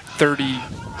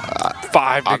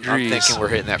 35 degrees. I'm thinking we're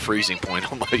hitting that freezing point.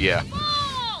 Yeah.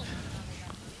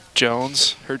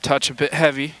 Jones, her touch a bit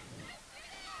heavy.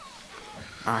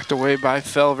 Knocked away by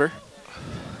Felver.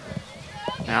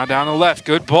 Now down the left,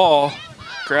 good ball.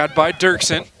 Grabbed by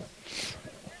Dirksen.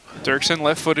 Dirksen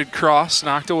left-footed cross,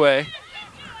 knocked away.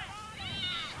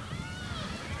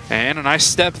 And a nice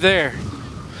step there.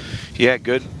 Yeah,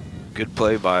 good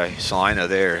play by Celina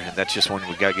there, and that's just one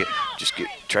we got to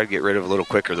try to get rid of a little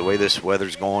quicker. The way this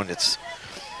weather's going, it's,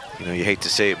 you hate to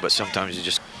say it, but sometimes you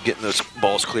just getting those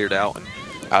balls cleared out and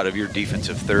out of your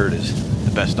defensive third is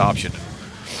the best option.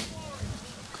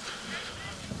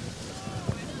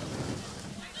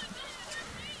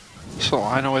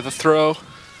 Celina with a throw.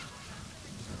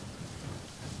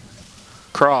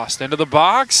 Crossed into the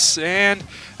box, and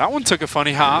that one took a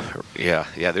funny hop. Yeah,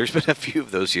 there's been a few of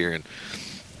those here, and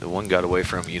the one got away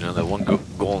from, the one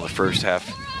goal in the first half.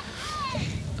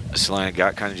 Celina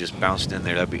got kind of just bounced in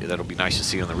there. That'll be nice to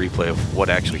see on the replay of what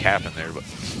actually happened there. But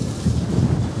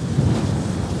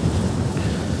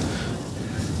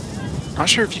not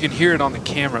sure if you can hear it on the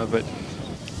camera, but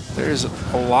there's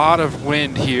a lot of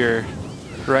wind here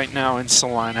right now in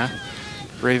Celina.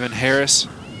 Raven Harris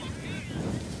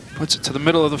puts it to the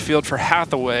middle of the field for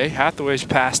Hathaway. Hathaway's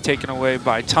pass taken away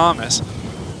by Thomas.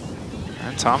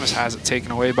 And Thomas has it taken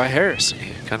away by Harris.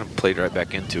 he kind of played right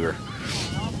back into her.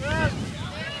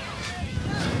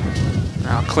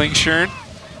 Now Klingshirn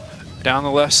down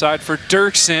the left side for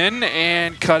Dirksen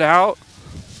and cut out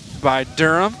by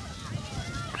Durham.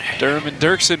 Durham and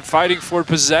Dirksen fighting for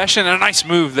possession, and a nice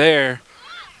move there.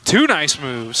 2 nice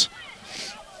moves.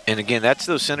 And again, that's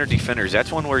those center defenders.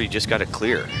 That's one where you just got to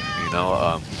clear.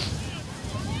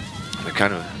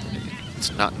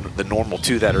 It's not the normal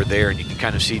 2 that are there, and you can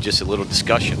kind of see just a little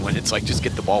discussion when it's like, just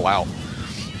get the ball out.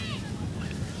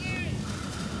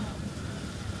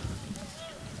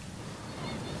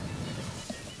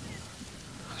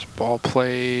 Ball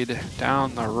played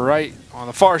down the right on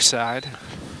the far side.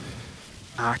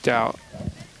 Knocked out.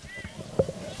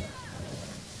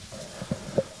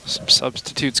 Some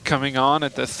substitutes coming on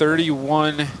at the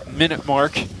 31-minute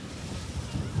mark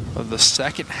of the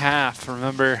second half.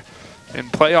 Remember, in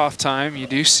playoff time, you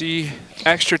do see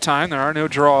extra time. There are no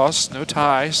draws, no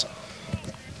ties.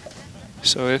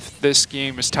 So if this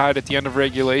game is tied at the end of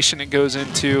regulation, it goes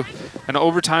into an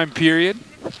overtime period,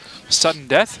 sudden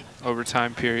death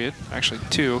overtime period, actually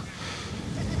 2.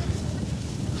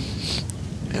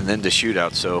 And then to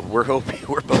shootout. So we're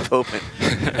both hoping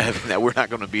that we're not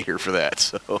going to be here for that.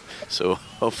 So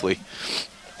hopefully,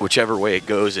 whichever way it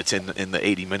goes, it's in the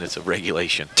 80 minutes of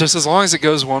regulation. Just as long as it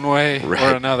goes one way Right.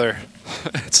 or another.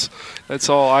 That's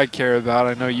all I care about.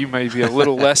 I know you may be a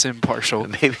little less impartial.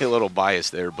 Maybe a little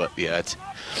biased there, but yeah, it's.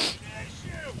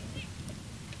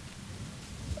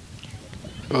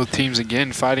 Both teams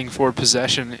again fighting for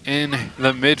possession in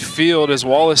the midfield as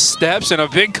Wallace steps in a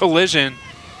big collision.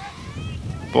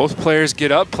 Both players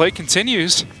get up, play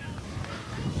continues.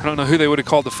 I don't know who they would have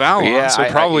called the foul on, so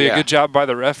probably a good job by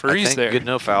the referees I think there. Good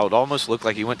no foul. It almost looked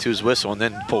like he went to his whistle and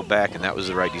then pulled back, and that was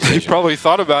the right decision. He probably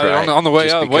thought about it on the way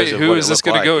Just up. because Wait, of who what is it this looked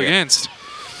going to go like, yeah. against?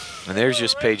 And there's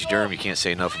just Paige Durham. You can't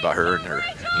say enough about her and her.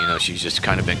 You know, she's just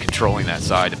kind of been controlling that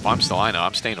side. If I'm Celina,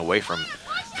 I'm staying away from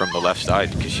the left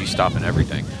side because she's stopping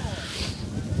everything.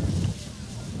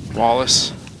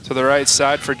 Wallace to the right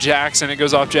side for Jackson. It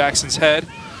goes off Jackson's head.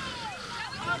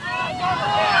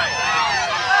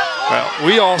 Well,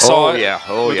 we all saw it.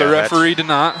 Oh, The referee did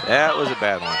not. That was a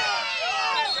bad one.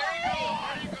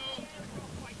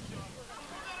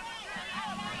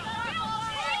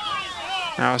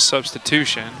 Now a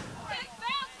substitution.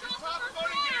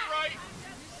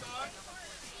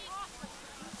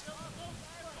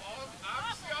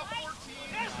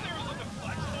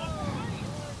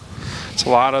 It's a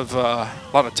lot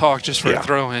of talk just for a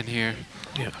throw in here.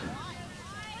 Yeah.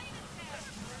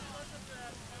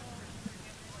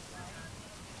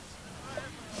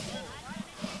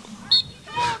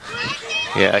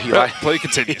 Yeah, he Play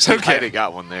continues. He Okay. might have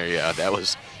got one there. Yeah, that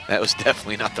was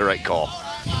definitely not the right call.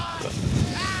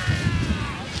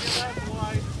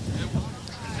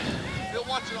 They'll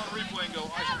watch it on replay and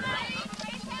go,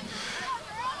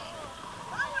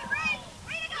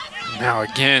 Now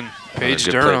again, Paige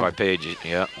Good play Durham. by Paige.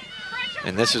 Yeah.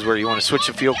 And this is where you want to switch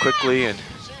the field quickly and.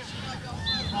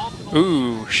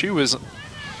 Ooh, she was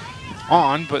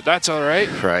on, but that's all right.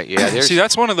 Right. Yeah. See,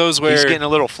 that's one of those where he's getting a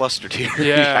little flustered here.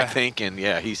 Yeah. I think, and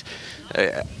yeah, he's.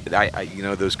 You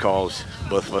know, those calls.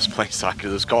 Both of us playing soccer.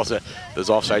 Those calls, those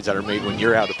offsides that are made when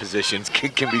you're out of positions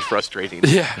can be frustrating.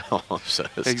 Yeah. So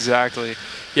Exactly.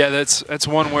 Yeah, that's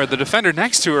one where the defender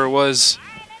next to her was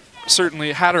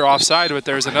certainly had her offside, but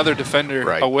there was another defender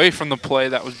Right. away from the play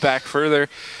that was back further.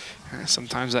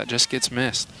 Sometimes that just gets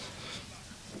missed.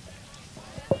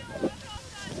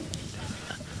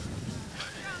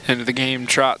 Into the game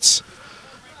trots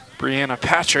Brianna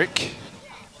Patrick.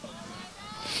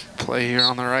 Play here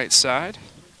on the right side.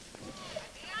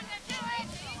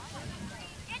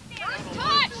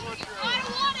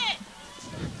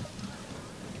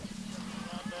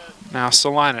 Now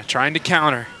Celina trying to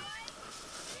counter.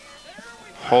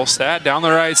 Holstad down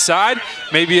the right side,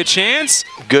 maybe a chance.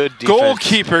 Good defense.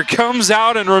 Goalkeeper comes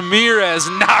out and Ramirez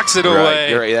knocks it away.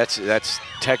 You're right. That's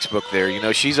textbut there. You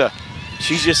know, she's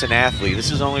just an athlete.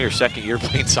 This is only her second year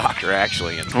playing soccer,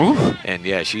 actually, and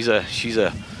yeah, she's a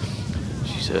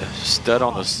stud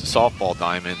on the softball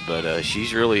diamond. But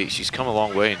she's come a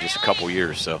long way in just a couple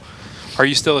years. So, are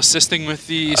you still assisting with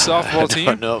the softball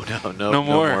team? No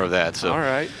more of that. So, all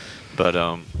right. But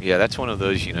yeah, that's one of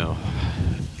those. You know,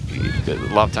 a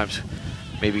lot of times.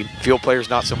 Maybe field players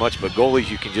not so much, but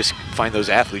goalies, you can just find those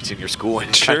athletes in your school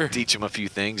and kind of teach them a few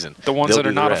things, and the ones that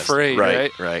are not afraid, right?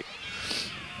 Right.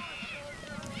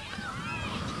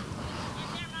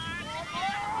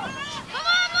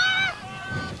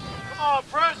 Come on,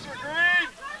 pressure, Green!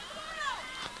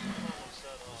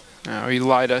 Now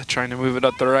Elida trying to move it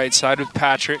up the right side with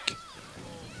Patrick.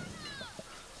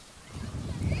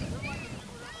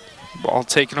 Ball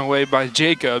taken away by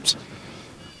Jacobs.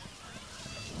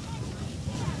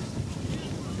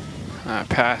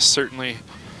 Pass certainly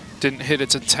didn't hit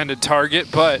its intended target,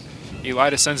 but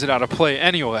Elida sends it out of play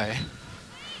anyway.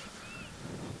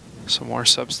 Some more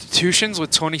substitutions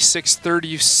with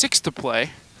 26:36 to play.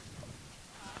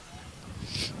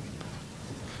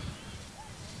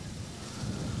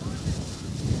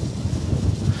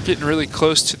 Getting really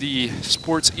close to the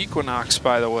sports equinox,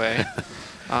 by the way.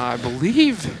 I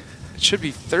believe it should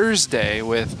be Thursday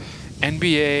with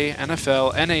NBA,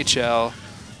 NFL, NHL,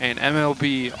 and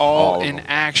MLB all in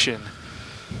action.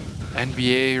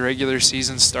 NBA regular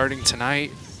season starting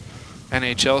tonight.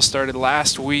 NHL started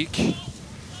last week.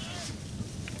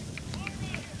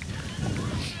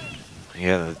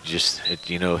 Yeah,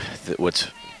 what's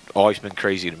always been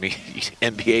crazy to me,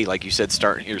 NBA, like you said,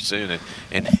 starting here soon,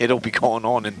 and it'll be going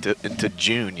on into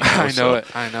June. You know,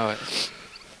 I know it.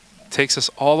 Takes us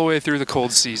all the way through the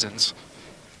cold seasons.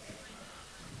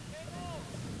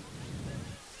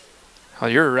 Well,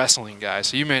 you're a wrestling guy,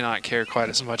 so you may not care quite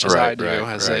as much as I do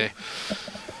as a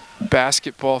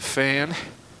basketball fan.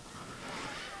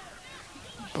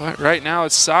 But right now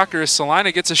it's soccer.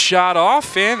 Celina gets a shot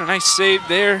off, and a nice save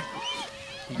there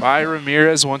by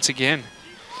Ramirez once again.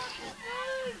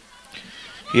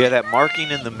 Yeah, that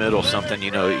marking in the middle, something,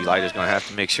 Elida's going to have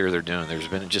to make sure they're doing. There's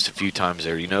been just a few times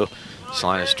there,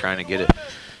 Celina's trying to get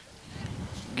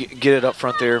it up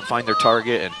front there and find their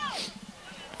target, and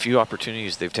a few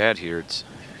opportunities they've had here. It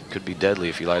could be deadly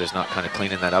if Elida's not kind of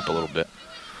cleaning that up a little bit.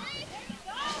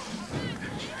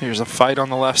 Here's a fight on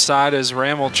the left side as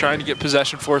Ramel trying to get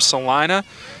possession for Celina.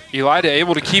 Elida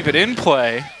able to keep it in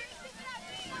play.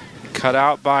 Cut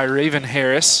out by Raven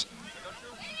Harris.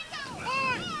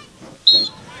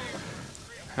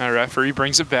 Our referee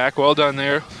brings it back. Well done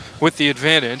there with the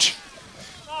advantage.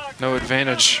 No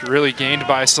advantage really gained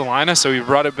by Celina, so he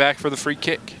brought it back for the free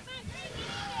kick.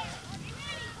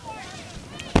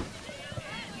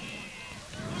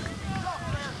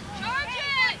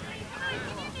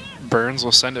 Burns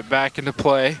will send it back into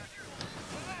play.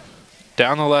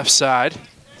 Down the left side.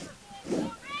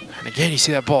 And again, you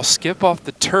see that ball skip off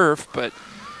the turf, but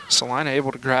Celina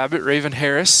able to grab it. Raven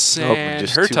Harris, and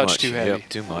her touch too heavy. Yep,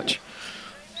 too much.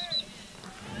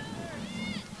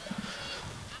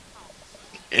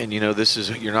 And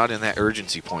you're not in that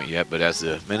urgency point yet, but as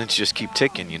the minutes just keep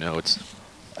ticking, you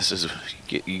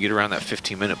get around that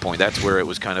 15-minute point. That's where it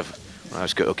was kind of, when I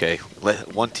was okay,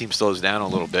 let one team slows down a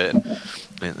little bit,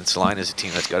 and Celina is a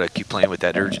team that's got to keep playing with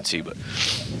that urgency. But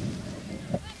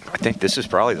I think this is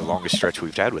probably the longest stretch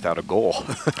we've had without a goal.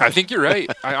 I think you're right.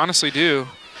 I honestly do.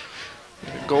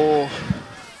 Goal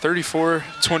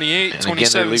 34-28,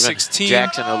 27-16.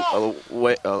 Jackson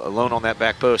alone on that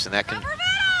back post, and that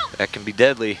can be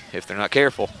deadly if they're not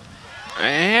careful.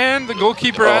 And the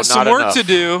goalkeeper has some work to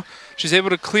do. She's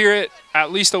able to clear it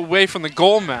at least away from the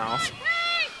goal mouth.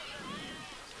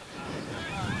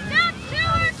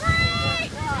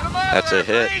 That's a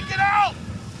hit.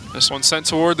 This one sent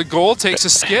toward the goal, takes a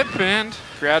skip and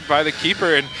grabbed by the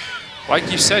keeper. And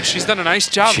like you said, she's done a nice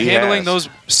job handling those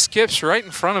skips right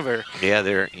in front of her. Yeah,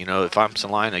 if I'm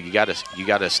Celina, you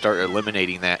gotta start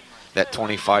eliminating that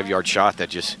 25-yard shot that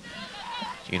just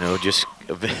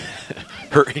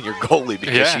hurting your goalie,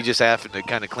 because she just happened to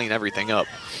kind of clean everything up.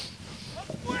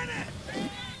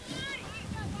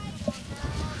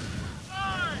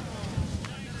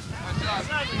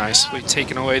 Nicely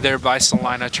taken away there by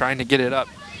Celina, trying to get it up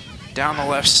down the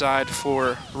left side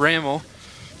for Ramel.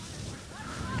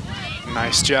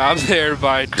 Nice job there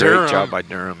by Durham. Great job by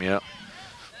Durham, yep.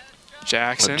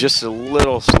 Jackson. Just a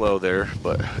little slow there,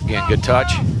 but again, good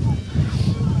touch.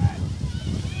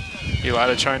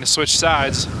 Elida trying to switch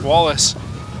sides. Wallace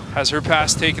has her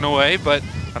pass taken away, but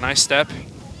a nice step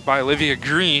by Olivia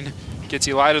Green gets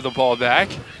Elida the ball back.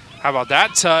 How about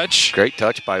that touch? Great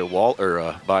touch by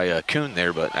Kuhn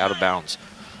there, but out of bounds.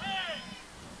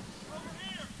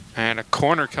 And a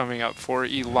corner coming up for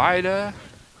Elida.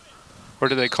 Or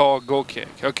do they call a goal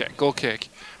kick? Okay, goal kick.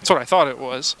 That's what I thought it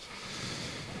was.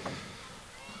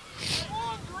 Come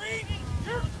on, Green.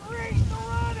 You're free to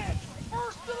run it.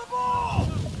 First to the ball.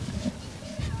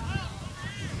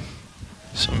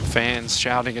 Some fans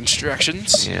shouting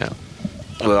instructions. Yeah.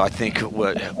 Well, I think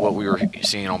what we were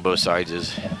seeing on both sides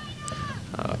is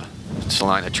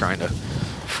Celina trying to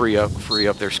free up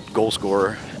their goal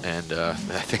scorer, and I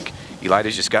think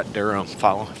Elida's just got Durham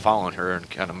following her and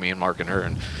kind of man marking her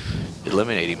and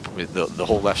eliminating the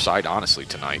whole left side, honestly,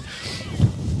 tonight.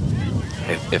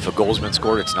 If a goal's been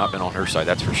scored, it's not been on her side,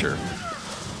 that's for sure.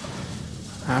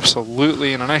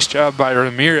 Absolutely, and a nice job by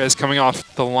Ramirez coming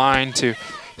off the line to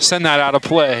send that out of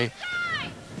play.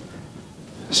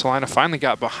 Celina finally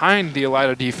got behind the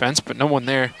Elida defense, but no one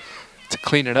there to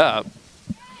clean it up.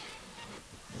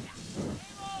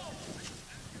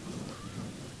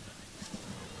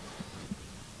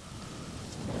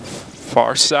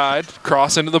 Far side,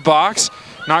 cross into the box,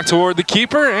 knocked toward the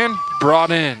keeper, and brought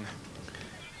in.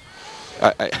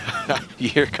 You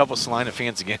hear a couple Celina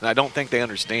fans again. I don't think they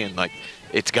understand. Like,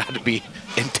 it's got to be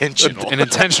intentional. An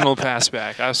intentional pass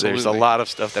back, absolutely. There's a lot of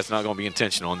stuff that's not going to be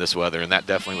intentional in this weather, and that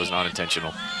definitely was not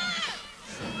intentional.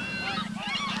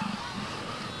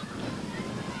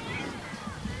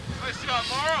 Nice job,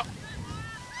 Mara.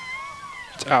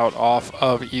 Ripped out off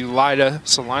of Elida.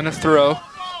 Celina throw.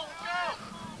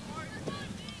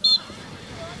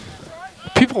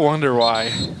 People wonder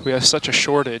why we have such a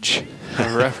shortage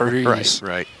of referees.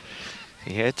 Right.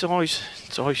 Yeah, it's always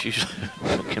usually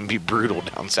can be brutal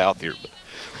down south here.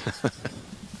 But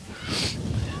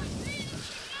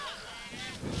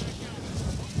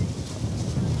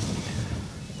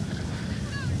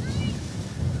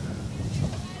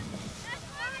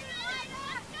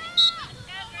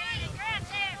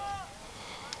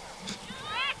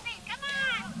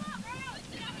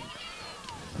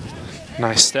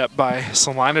Nice step by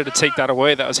Celina to take that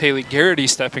away. That was Haley Garrity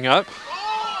stepping up.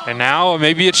 And now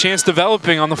maybe a chance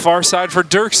developing on the far side for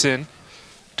Dirksen.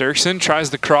 Dirksen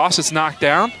tries the cross. It's knocked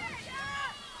down.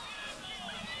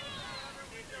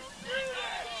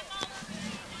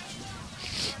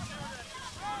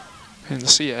 And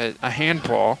see a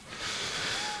handball.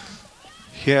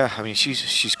 yeah, I mean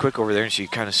she's quick over there, and she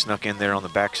kind of snuck in there on the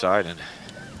backside. And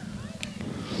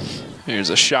here's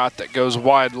a shot that goes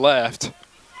wide left.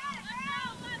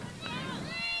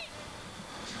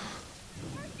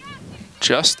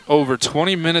 Just over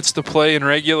 20 minutes to play in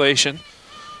regulation.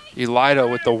 Elida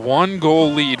with the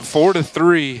 1-goal lead,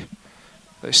 4-3.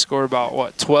 They score about,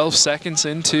 what, 12 seconds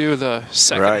into the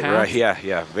second half? Right,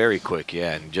 yeah, very quick,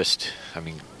 yeah. And just, I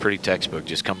mean, pretty textbook.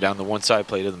 Just come down the one side,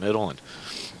 play to the middle. And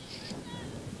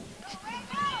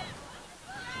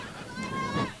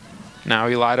now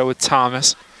Elida with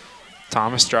Thomas.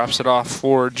 Thomas drops it off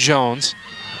for Jones.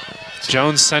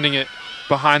 Jones sending it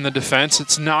behind the defense.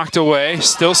 It's knocked away.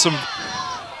 Still some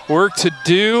work to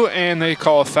do, and they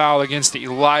call a foul against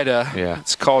Elida. Yeah.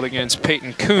 It's called against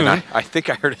Peyton Kuhn. I think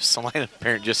I heard a Celina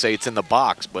parent just say it's in the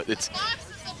box, but it's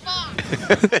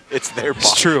it's their box.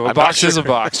 It's true. A I'm box not is a sure.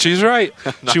 box. She's right.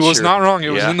 She was sure. not wrong. It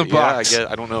was in the box. Yeah,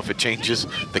 I don't know if it changes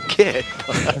the kit.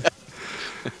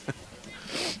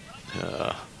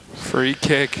 Free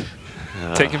kick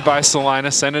taken by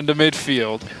Celina, sent into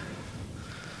midfield.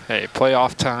 Hey,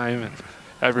 playoff time, and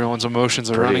everyone's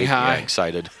emotions are running high. Yeah,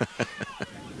 excited.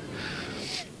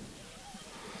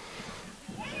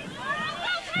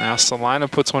 Now Celina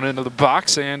puts one into the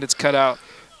box, and it's cut out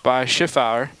by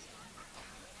Schiffauer.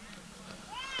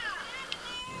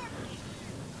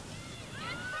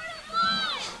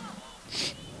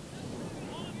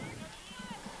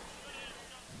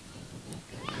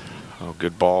 Oh,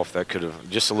 good ball. If that could have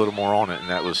just a little more on it, and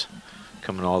that was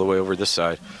coming all the way over this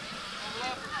side.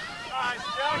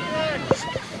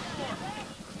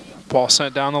 Ball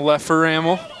sent down the left for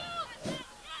Ramel.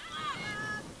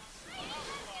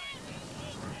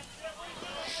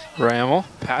 Ramel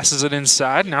passes it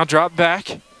inside, now drop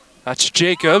back. That's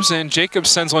Jacobs, and Jacobs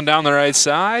sends one down the right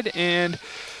side, and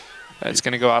that's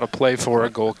going to go out of play for a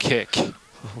goal kick.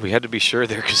 We had to be sure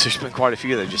there because there's been quite a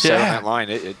few that just sat on that line.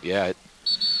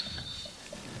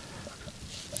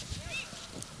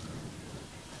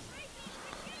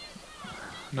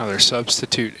 Another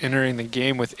substitute entering the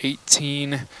game with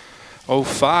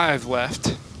 18:05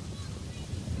 left.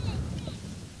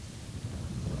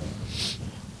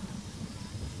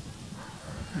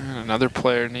 And another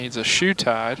player needs a shoe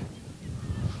tied.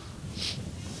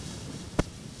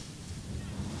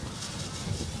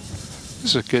 This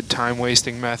is a good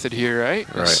time-wasting method here, right?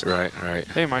 Right.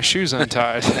 Hey, my shoe's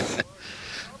untied.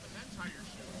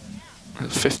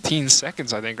 15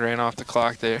 seconds, I think, ran off the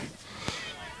clock there.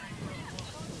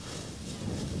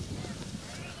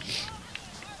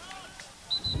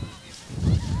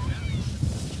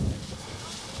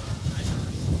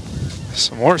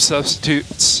 Some more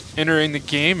substitutes entering the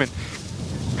game, and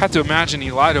have to imagine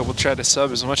Elida will try to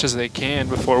sub as much as they can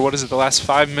before, what is it, the last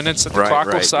 5 minutes that the clock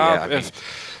will stop? Yeah, if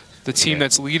the team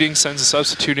that's leading sends a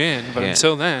substitute in, but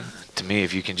until then. To me,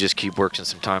 if you can just keep working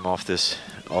some time off this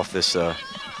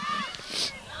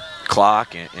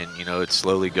clock, and you know, it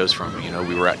slowly goes from, you know,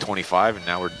 we were at 25 and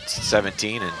now we're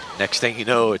 17, and next thing you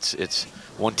know, it's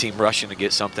one team rushing to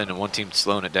get something and one team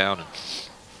slowing it down.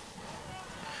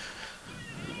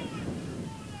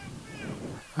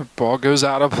 The ball goes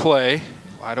out of play.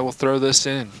 Elida will throw this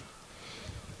in.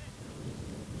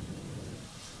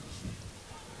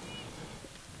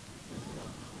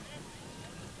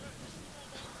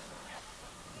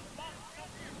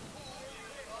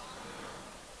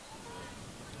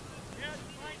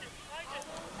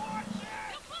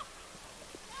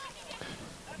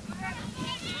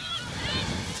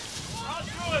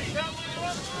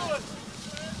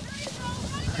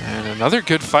 And another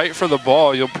good fight for the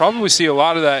ball. You'll probably see a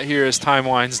lot of that here as time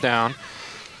winds down.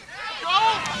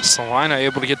 Celina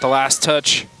able to get the last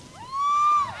touch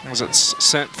as it's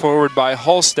sent forward by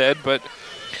Halstead, but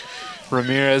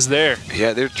Ramirez there.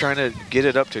 Yeah, they're trying to get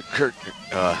it up to Kurt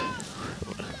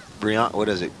Brian, what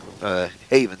is it?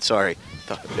 Haven, sorry.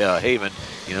 Haven,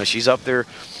 you know, she's up there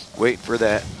waiting for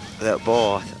that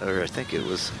ball, or I think it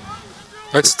was.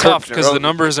 It's tough because the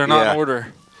numbers are not in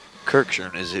order.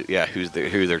 Kirkshire is it? Yeah, who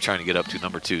they're trying to get up to,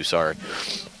 number 2. Sorry.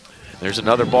 There's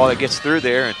another ball that gets through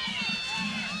there,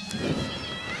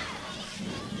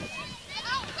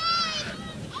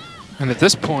 and at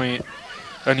this point,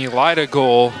 an Elida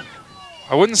goal,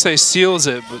 I wouldn't say seals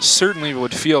it, but certainly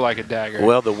would feel like a dagger.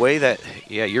 Well, the way that,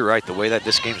 yeah, you're right. The way that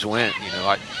this game's went, you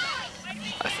know,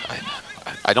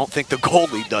 I don't think the goal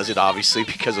lead does it, obviously,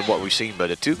 because of what we've seen.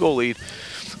 But a 2-goal lead,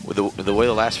 with the way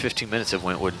the last 15 minutes have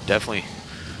went, would definitely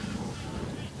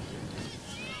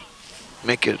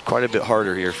make it quite a bit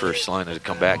harder here for Celina to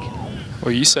come back.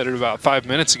 Well, you said it about 5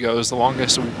 minutes ago. Is the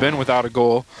longest we've been without a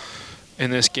goal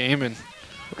in this game, and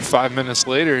 5 minutes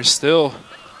later, still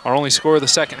our only score of the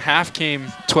second half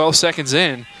came 12 seconds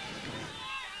in.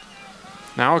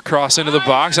 Now a cross into the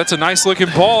box. That's a nice looking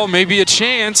ball, maybe a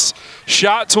chance.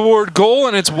 Shot toward goal,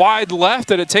 and it's wide left.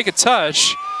 Did it take a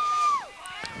touch?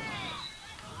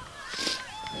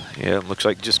 Yeah, it looks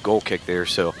like just goal kick there,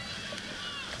 so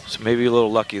maybe a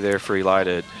little lucky there for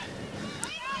Elida.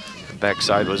 The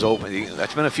backside was open.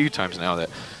 That's been a few times now that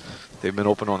they've been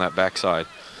open on that backside.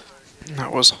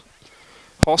 That was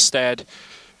Halstad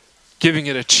giving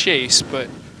it a chase, but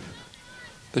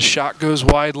the shot goes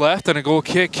wide left, and a goal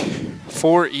kick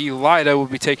for Elida will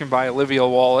be taken by Olivia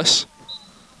Wallace.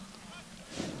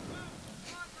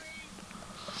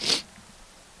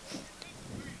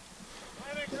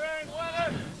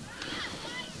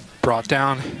 Brought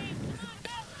down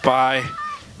by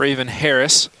Raven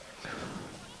Harris.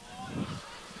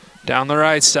 Down the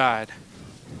right side.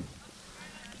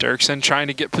 Dirksen trying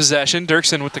to get possession.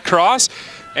 Dirksen with the cross,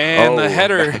 and the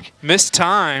header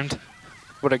mistimed.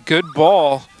 What a good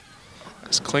ball.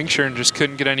 As Klingshirn just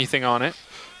couldn't get anything on it.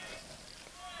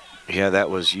 Yeah, that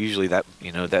was usually that,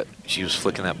 you know, that she was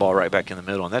flicking that ball right back in the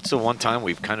middle. And that's the one time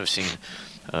we've kind of seen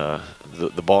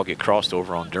the ball get crossed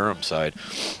over on Durham's side.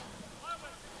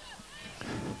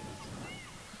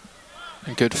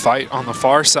 A good fight on the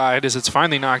far side as it's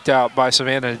finally knocked out by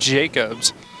Savannah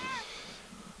Jacobs.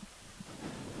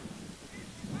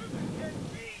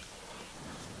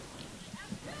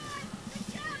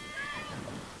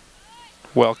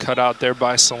 Well cut out there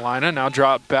by Celina. Now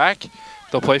drop back.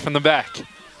 They'll play from the back.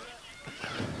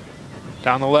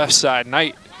 Down the left side.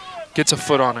 Knight gets a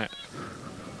foot on it.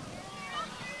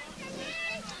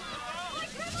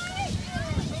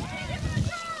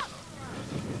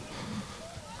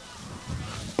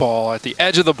 Ball at the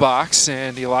edge of the box,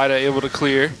 and Elida able to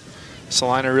clear.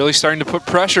 Celina really starting to put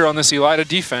pressure on this Elida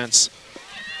defense.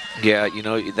 Yeah, you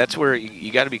know, that's where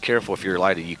you got to be careful if you're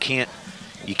Elida. You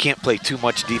can't play too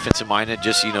much defensive minded,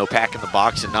 just, you know, packing the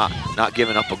box and not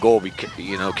giving up a goal, because,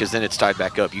 you know, because then it's tied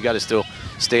back up. You got to still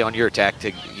stay on your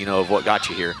tactic, you know, of what got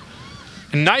you here.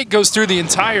 And Knight goes through the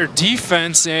entire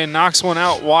defense and knocks one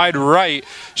out wide right.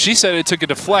 She said it took a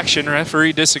deflection.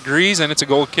 Referee disagrees, and it's a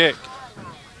goal kick.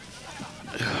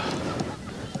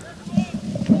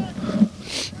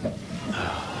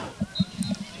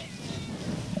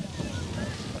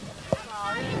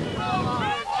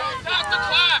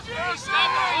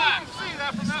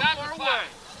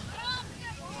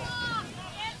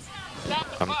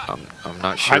 I'm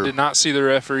not sure. I did not see the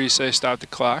referee say stop the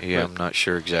clock. Yeah, I'm not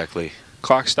sure exactly.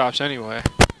 Clock stops anyway.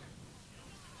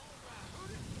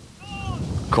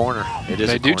 Corner. It is.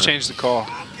 They a do corner. change the call.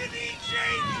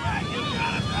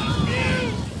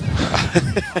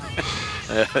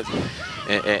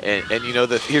 and you know,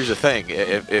 here's the thing: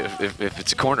 if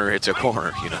it's a corner, it's a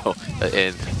corner. You know,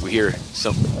 and we hear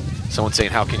someone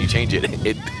saying, "How can you change it?"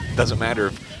 It doesn't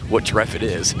matter which ref it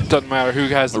is. It doesn't matter who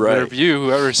has the better view.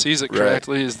 Whoever sees it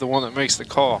correctly is the one that makes the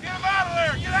call. Get him out of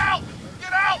there! Get out!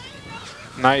 Get out!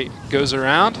 Knight goes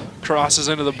around, crosses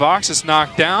into the box. It's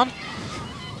knocked down.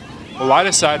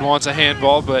 Elida side wants a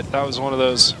handball, but that was one of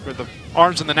those where the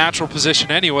arms in the natural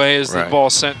position anyway as the ball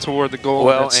sent toward the goal.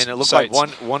 Well, and it looked like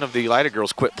one of the Elida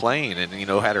girls quit playing and, you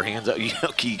know, had her hands up.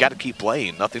 You got to keep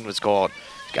playing. Nothing was called.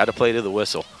 Got to play to the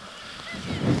whistle.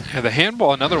 Yeah, the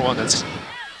handball, another one that's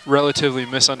relatively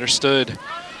misunderstood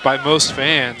by most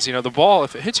fans. You know, the ball,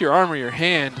 if it hits your arm or your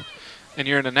hand and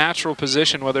you're in a natural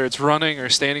position, whether it's running or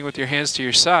standing with your hands to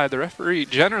your side, the referee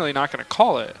generally not going to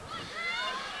call it.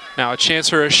 Now a chance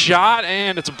for a shot,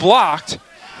 and it's blocked.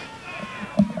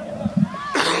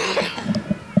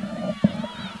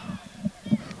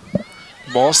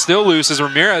 Ball still loose as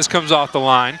Ramirez comes off the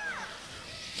line.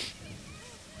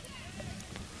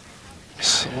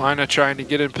 Celina trying to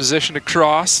get in position to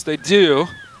cross. They do.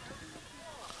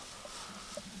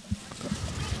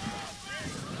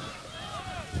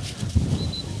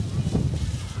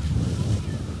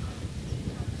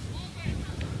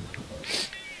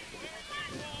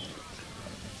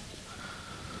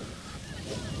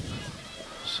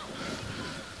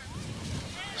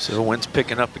 So the wind's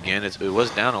picking up again. It was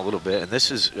down a little bit, and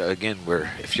this is again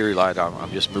where if you're Elida,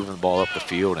 I'm just moving the ball up the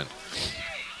field and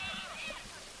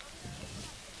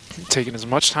taking as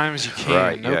much time as you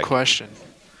can, no yeah. question.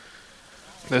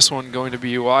 This one going to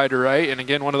be wide right, and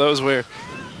again one of those where,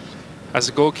 as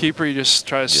a goalkeeper, you just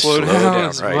try to slow down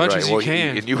as much as you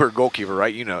can. And you were a goalkeeper,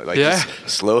 right? You know, like yeah. just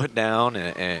slow it down,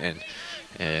 and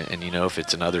you know, if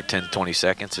it's another 10, 20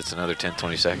 seconds, it's another 10,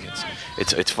 20 seconds.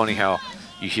 It's funny how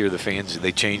you hear the fans,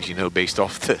 they change, you know, based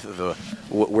off the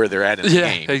where they're at in the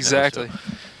game. Yeah, exactly. You know,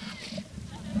 so.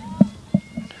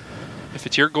 If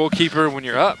it's your goalkeeper when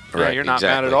you're up, right, you're not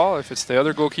mad at all. If it's the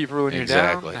other goalkeeper when you're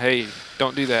down, hey,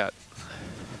 don't do that.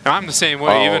 And I'm the same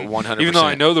way. Even though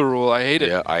I know the rule, I hate it.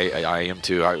 Yeah, I am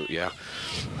too. Yeah.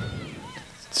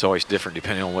 It's always different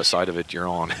depending on what side of it you're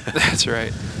on. That's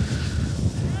right.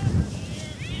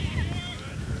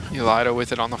 Elida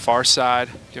with it on the far side,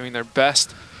 doing their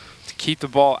best to keep the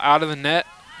ball out of the net.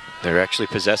 They're actually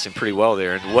possessing pretty well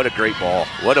there, and what a great ball.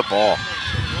 What a ball.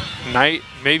 Knight,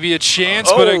 maybe a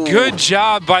chance, but a good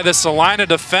job by the Celina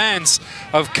defense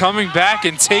of coming back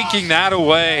and taking that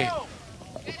away.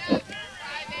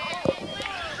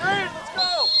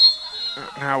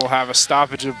 Now we'll have a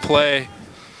stoppage of play.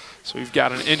 So we've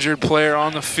got an injured player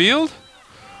on the field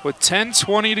with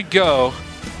 10:20 to go.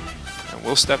 And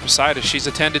we'll step aside as she's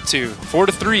attended to.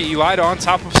 4-3, Elida on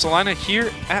top of Celina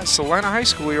here at Celina High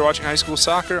School. You're watching high school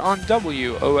soccer on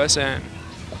WOSN.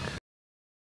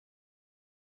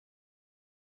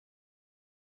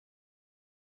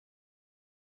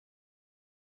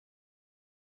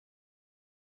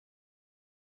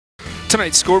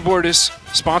 Tonight's scoreboard is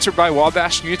sponsored by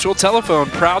Wabash Mutual Telephone,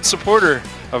 proud supporter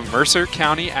of Mercer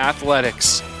County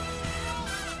Athletics.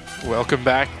 Welcome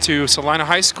back to Celina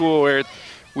High School, where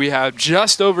we have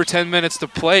just over 10 minutes to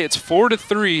play. It's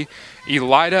 4-3,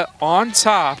 Elida on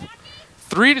top.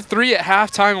 3-3 at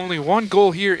halftime, only one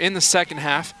goal here in the second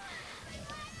half.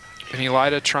 And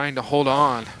Elida trying to hold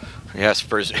on. Yes,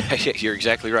 you're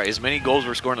exactly right. As many goals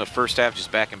were scored in the first half,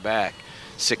 just back and back.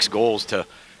 6 goals to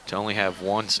only have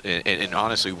one, and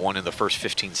honestly, one in the first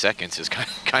 15 seconds is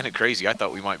kind of crazy. I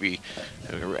thought we might be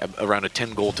around a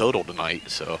 10-goal total tonight,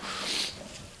 so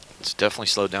it's definitely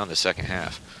slowed down the second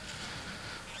half.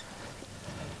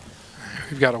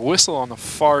 We've got a whistle on the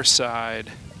far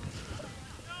side.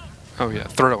 Oh yeah,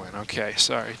 throw in. Okay,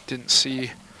 sorry, didn't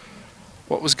see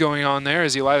what was going on there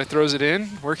as Elida throws it in,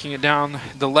 working it down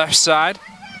the left side.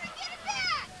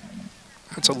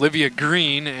 That's Olivia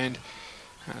Green, and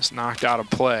that's knocked out of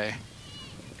play.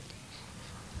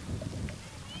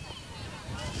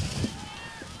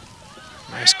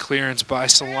 Nice clearance by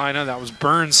Celina. That was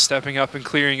Burns stepping up and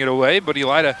clearing it away, but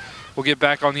Elida will get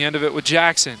back on the end of it with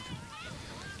Jackson.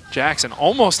 Jackson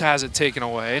almost has it taken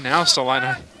away. Now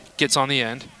Celina gets on the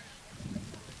end.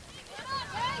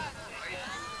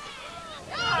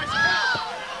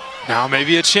 Now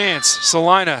maybe a chance.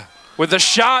 Celina with a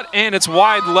shot, and it's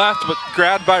wide left, but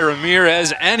grabbed by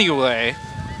Ramirez anyway.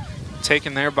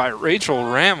 Taken there by Rachel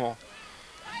Rammel.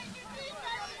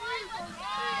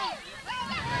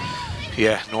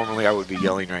 Yeah, normally I would be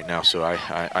yelling right now, so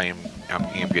I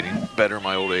am getting better in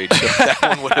my old age. So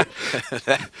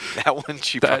that one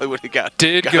she probably would have got.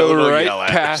 Did got go right at,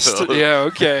 past. So yeah,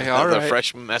 okay, all right. The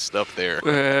freshman messed up there.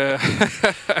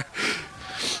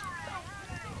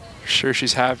 Sure,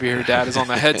 she's happy her dad is on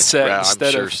the headset yeah, instead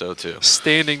I'm sure of so too.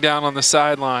 Standing down on the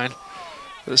sideline.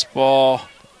 This ball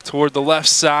toward the left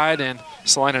side, and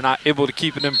Celina not able to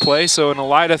keep it in play. So an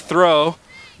Elida throw.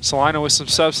 Celina with some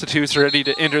substitutes ready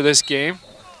to enter this game.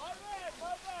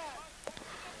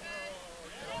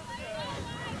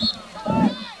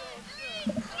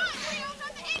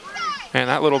 And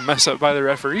that little mess up by the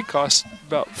referee cost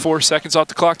about 4 seconds off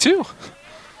the clock too.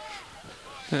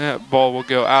 That ball will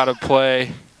go out of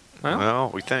play.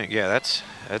 Well, we think, yeah, that's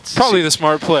probably the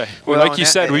smart play. Well, like you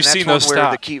said, we've seen those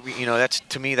stop. You know,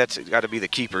 to me, that's got to be the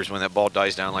keepers when that ball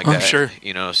dies down like that. I'm sure.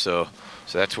 You know, so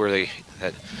that's where they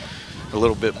had a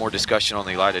little bit more discussion on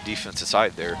the Elida defensive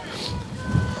side there.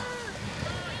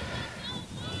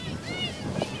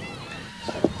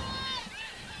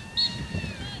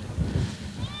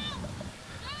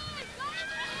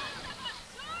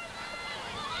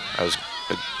 That was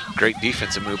a great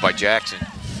defensive move by Jackson.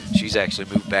 She's actually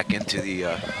moved back into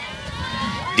the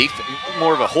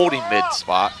more of a holding mid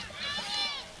spot.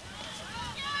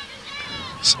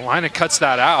 Celina cuts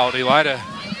that out. Elida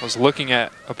was looking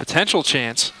at a potential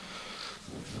chance.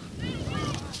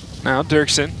 Now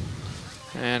Dirksen,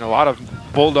 and a lot of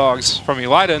Bulldogs from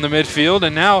Elida in the midfield,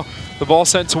 and now the ball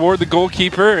sent toward the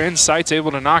goalkeeper, and Sight's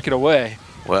able to knock it away.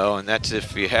 Well, and that's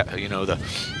if you have, you know,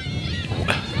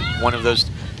 one of those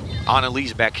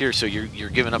Annalee's back here, so you're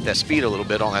giving up that speed a little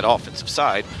bit on that offensive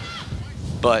side.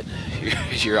 But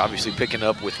you're obviously picking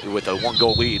up with a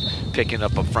 1-goal lead, picking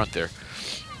up front there.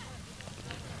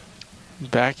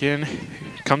 Back in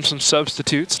comes some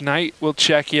substitutes. Knight will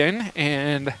check in,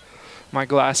 and my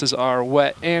glasses are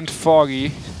wet and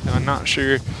foggy. I'm not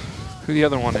sure who the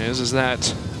other one is. Is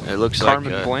that it looks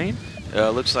Carmen like, Blaine?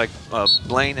 Looks like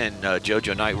Blaine and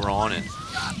JoJo Knight were on, and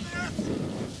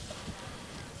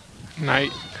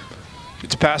Knight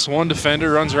gets past one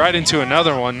defender, runs right into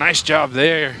another one. Nice job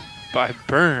there by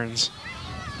Burns.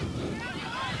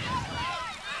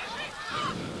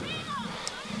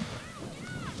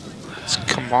 It's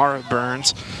Kamara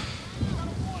Burns.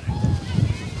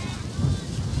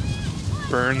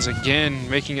 Burns again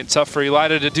making it tough for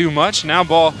Elida to do much. Now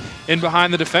ball in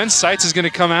behind the defense. Seitz is going to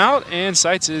come out, and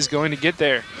Seitz is going to get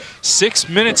there. 6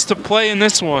 minutes to play in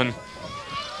this one,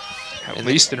 at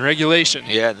least in regulation.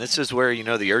 Yeah, and this is where, you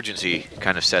know, the urgency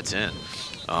kind of sets in.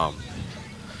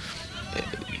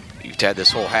 You've had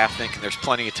this whole half thinking there's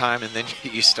plenty of time, and then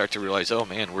you start to realize, oh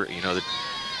man, we're, you know,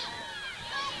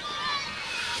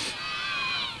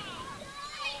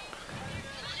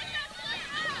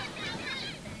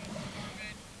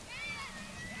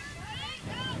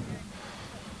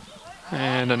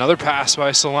 And another pass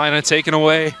by Celina taken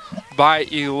away by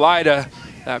Elida.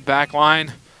 That back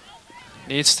line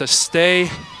needs to stay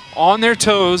on their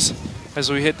toes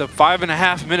as we hit the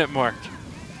 5.5-minute mark.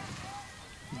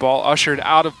 Ball ushered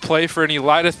out of play for an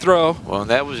Elida throw. Well, and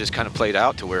that was just kind of played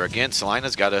out to where, again,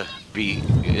 Celina's got to be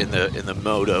in the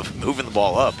mode of moving the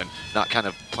ball up and not kind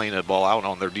of playing the ball out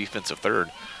on their defensive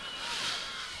third.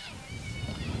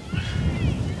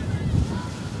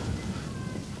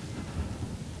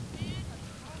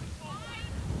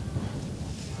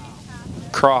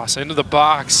 Cross into the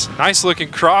box. Nice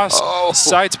looking cross. Oh.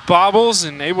 Seitz bobbles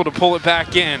and able to pull it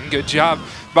back in. Good job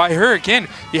by her. Again,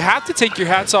 you have to take your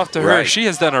hats off to her. Right. She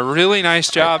has done a really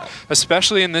nice job,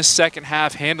 especially in this second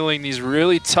half, handling these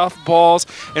really tough balls.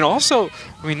 And also,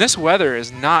 I mean, this weather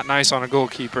is not nice on a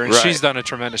goalkeeper, and Right. she's done a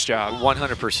tremendous job.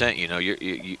 100%. You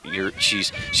know,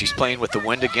 she's playing with the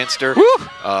wind against her. Woo!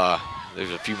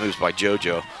 There's a few moves by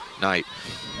JoJo Knight.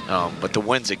 But the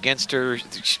wind's against her.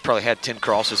 She's probably had 10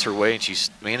 crosses her way, and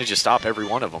she's managed to stop every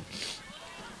one of them.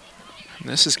 And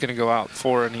this is going to go out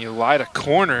for an Elida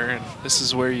corner, and this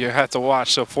is where you have to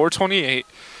watch. So 4:28.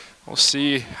 We'll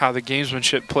see how the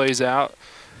gamesmanship plays out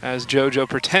as JoJo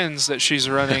pretends that she's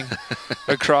running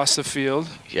across the field.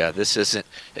 Yeah, this isn't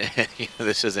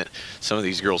this isn't some of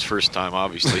these girls' first time.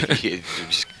 Obviously,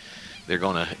 they're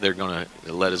gonna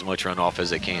let as much run off as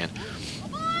they can.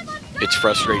 It's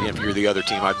frustrating if you're the other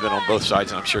team. I've been on both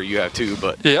sides, and I'm sure you have too.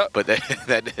 But yeah, but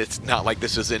that it's not like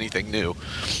this is anything new.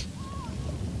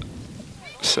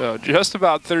 So just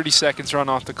about 30 seconds run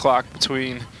off the clock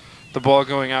between the ball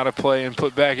going out of play and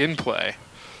put back in play.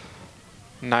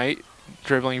 Knight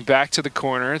dribbling back to the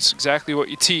corner. It's exactly what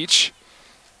you teach.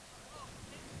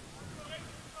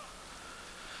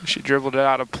 She dribbled it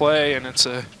out of play, and it's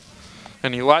an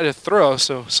Elida throw,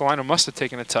 so Celina must have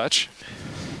taken a touch.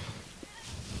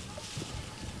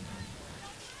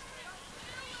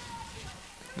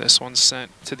 This one's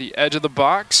sent to the edge of the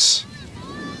box.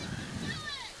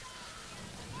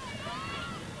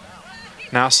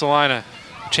 Now Celina,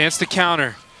 chance to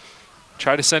counter.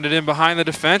 Try to send it in behind the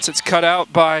defense. It's cut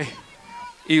out by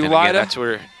Elida. And again,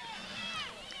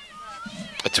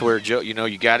 that's where Joe. You know,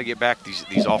 you got to get back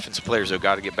these offensive players. They've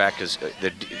got to get back because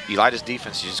Elida's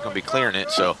defense is just going to be clearing it.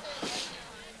 So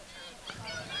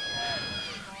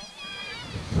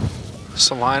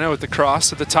Celina with the cross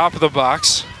to the top of the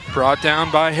box, brought down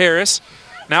by Harris.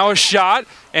 Now a shot,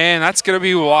 and that's going to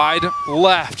be wide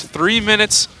left. 3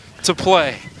 minutes to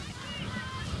play.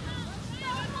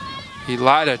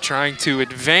 Elida trying to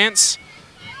advance.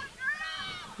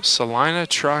 Celina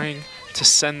trying to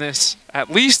send this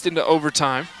at least into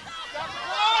overtime.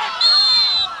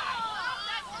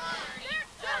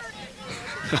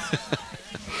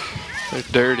 They're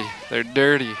dirty. They're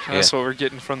dirty. That's what we're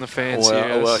getting from the fans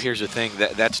here. Well, here's the thing.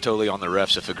 That's totally on the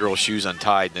refs. If a girl's shoe's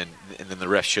untied, then the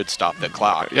ref should stop the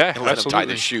clock and let them tie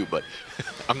the shoe. But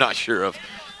I'm not sure of.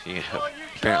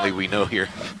 Apparently, we know here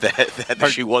that the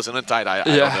shoe wasn't untied. I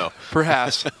don't know.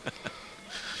 Perhaps. I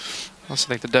also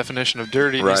think the definition of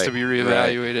dirty needs to be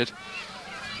reevaluated.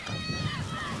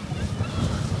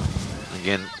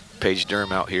 Again, Paige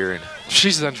Durham out here, and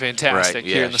she's done fantastic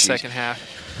here in the second half.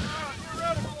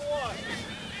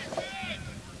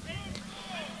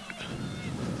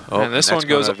 Oh, and this one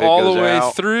goes all the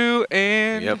way through,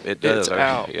 and it does. It's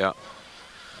out. Yeah.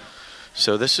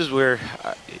 So this is where,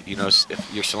 you know,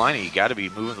 if you're Celina, you got to be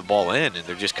moving the ball in, and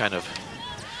they're just kind of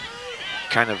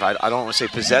kind of, I don't want to say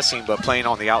possessing, but playing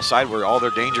on the outside where all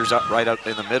their danger's up right up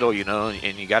in the middle, you know,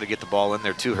 and you got to get the ball in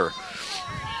there to her.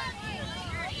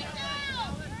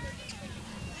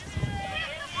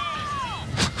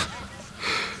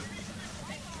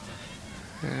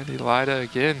 And Elida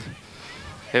again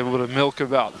able to milk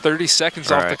about 30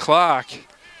 seconds off the clock.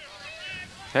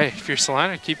 Hey, if you're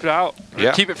Celina, keep it out.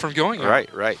 Yeah. Keep it from going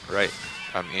out. Right.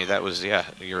 I mean, that was, yeah,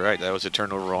 you're right. That was a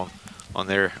turnover on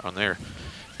their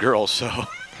girls, so.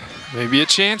 Maybe a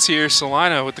chance here.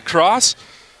 Celina with the cross.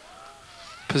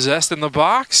 Possessed in the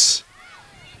box.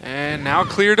 And now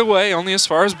cleared away, only as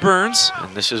far as Burns.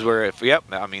 And this is where,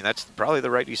 I mean, that's probably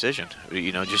the right decision.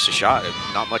 You know, just a shot.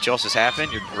 Not much else has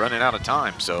happened. You're running out of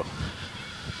time. So,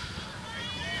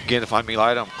 again, if I'm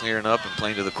Elida, I'm clearing up and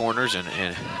playing to the corners. And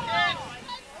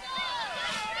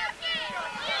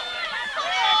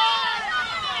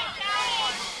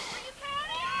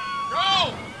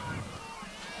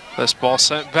this ball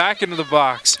sent back into the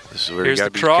box. This is where Here's you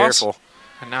got the to be cross. careful.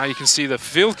 And now you can see the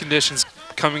field conditions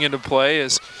coming into play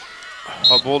as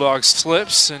a Bulldog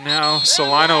slips, and now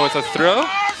Celina with a throw.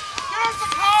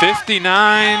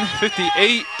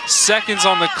 58 seconds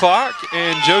on the clock,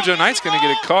 and JoJo Knight's going to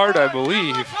get a card, I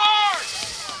believe.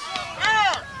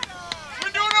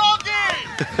 We're doing it all game.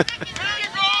 There you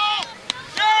go.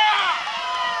 Yeah.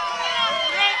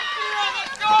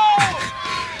 Let's go.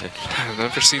 I've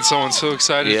never seen someone so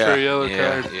excited for a yellow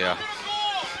card. Yeah.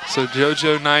 So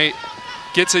JoJo Knight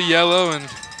gets a yellow, and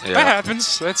that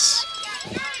happens. That's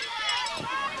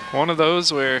one of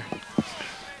those where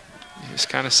you just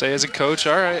kind of say as a coach,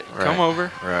 all right, come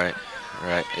over. Right.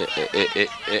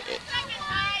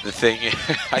 The thing,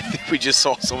 I think we just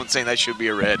saw someone saying that should be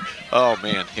a red. Oh,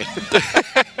 man.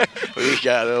 We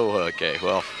got, okay,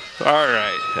 well. All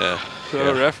right. So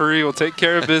the referee will take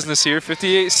care of business here.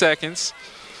 58 seconds.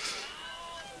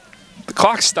 The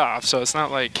clock stopped, so it's not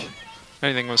like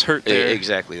anything was hurt there.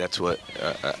 Exactly. That's what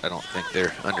I don't think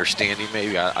they're understanding.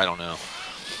 Maybe I don't know.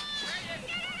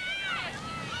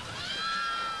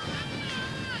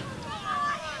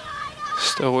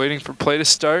 Still waiting for play to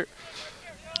start.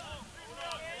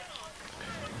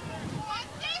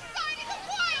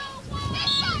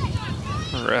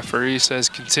 The referee says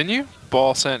continue.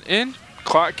 Ball sent in.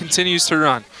 Clock continues to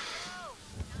run.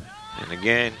 And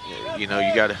again, you know,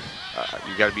 you gotta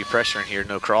be pressuring here.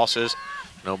 No crosses,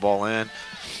 no ball in.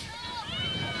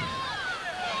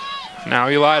 Now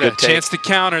Elida, chance to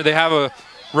counter. They have a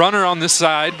runner on this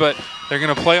side, but they're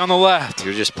going to play on the left.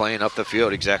 You're just playing up the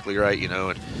field, exactly right, you know,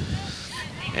 and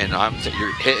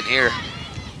you're hitting here.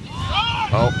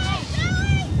 Oh.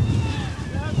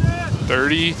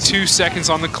 32 seconds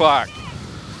on the clock.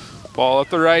 Ball up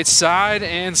the right side,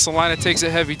 and Celina takes a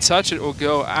heavy touch. It will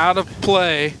go out of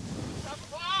play.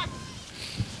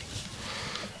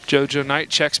 JoJo Knight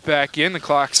checks back in. The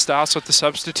clock stops with the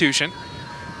substitution.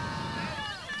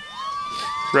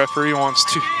 Referee wants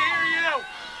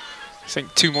I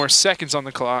think 2 more seconds on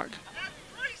the clock.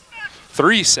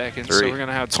 3 seconds, so we're going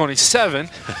to have 27.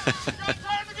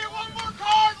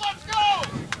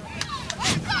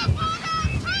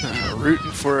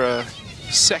 Rooting for a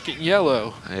second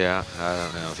yellow. Yeah, I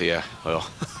don't know. Yeah, well,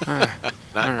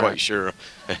 not quite sure.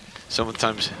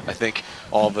 Sometimes I think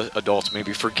all the adults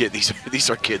maybe forget these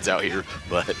are kids out here,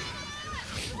 but.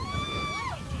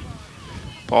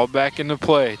 Ball back into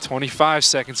play, 25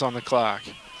 seconds on the clock.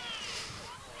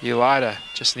 Elida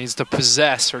just needs to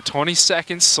possess for 20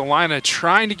 seconds. Celina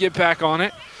trying to get back on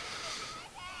it.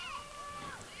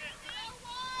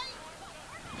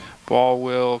 Ball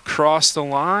will cross the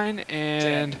line,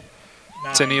 and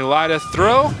it's an Elida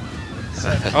throw.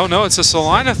 Oh no, it's a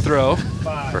Celina throw.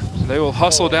 They will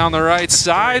hustle down the right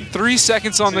side. 3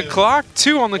 seconds on the clock,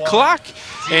 2 on the clock,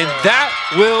 and that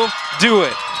will do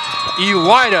it.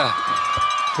 Elida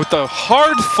with a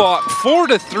hard-fought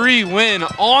 4-3 win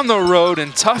on the road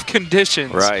in tough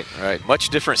conditions. Right. Much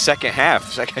different second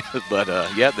half, but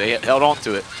yeah, they held on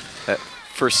to it. That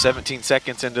first 17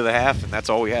 seconds into the half, and that's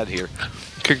all we had here.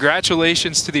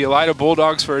 Congratulations to the Elida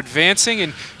Bulldogs for advancing,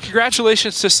 and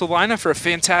congratulations to Celina for a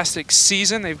fantastic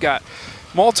season. They've got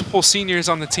multiple seniors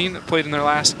on the team that played in their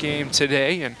last game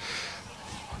today, and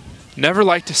never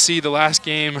like to see the last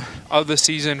game of the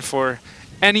season for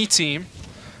any team.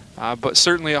 But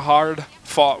certainly a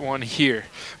hard-fought one here.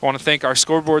 I want to thank our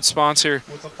scoreboard sponsor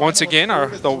once again,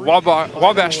 the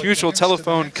Wabash Mutual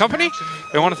Telephone Company.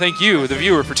 I want to thank you, the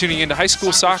viewer, for tuning into high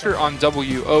school soccer on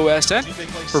WOSN.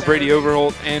 For Brady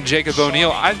Overholt and Jacob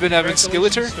O'Neill, I've been Evan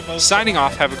Skilleter, signing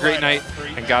off. Have a great night,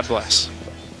 and God bless.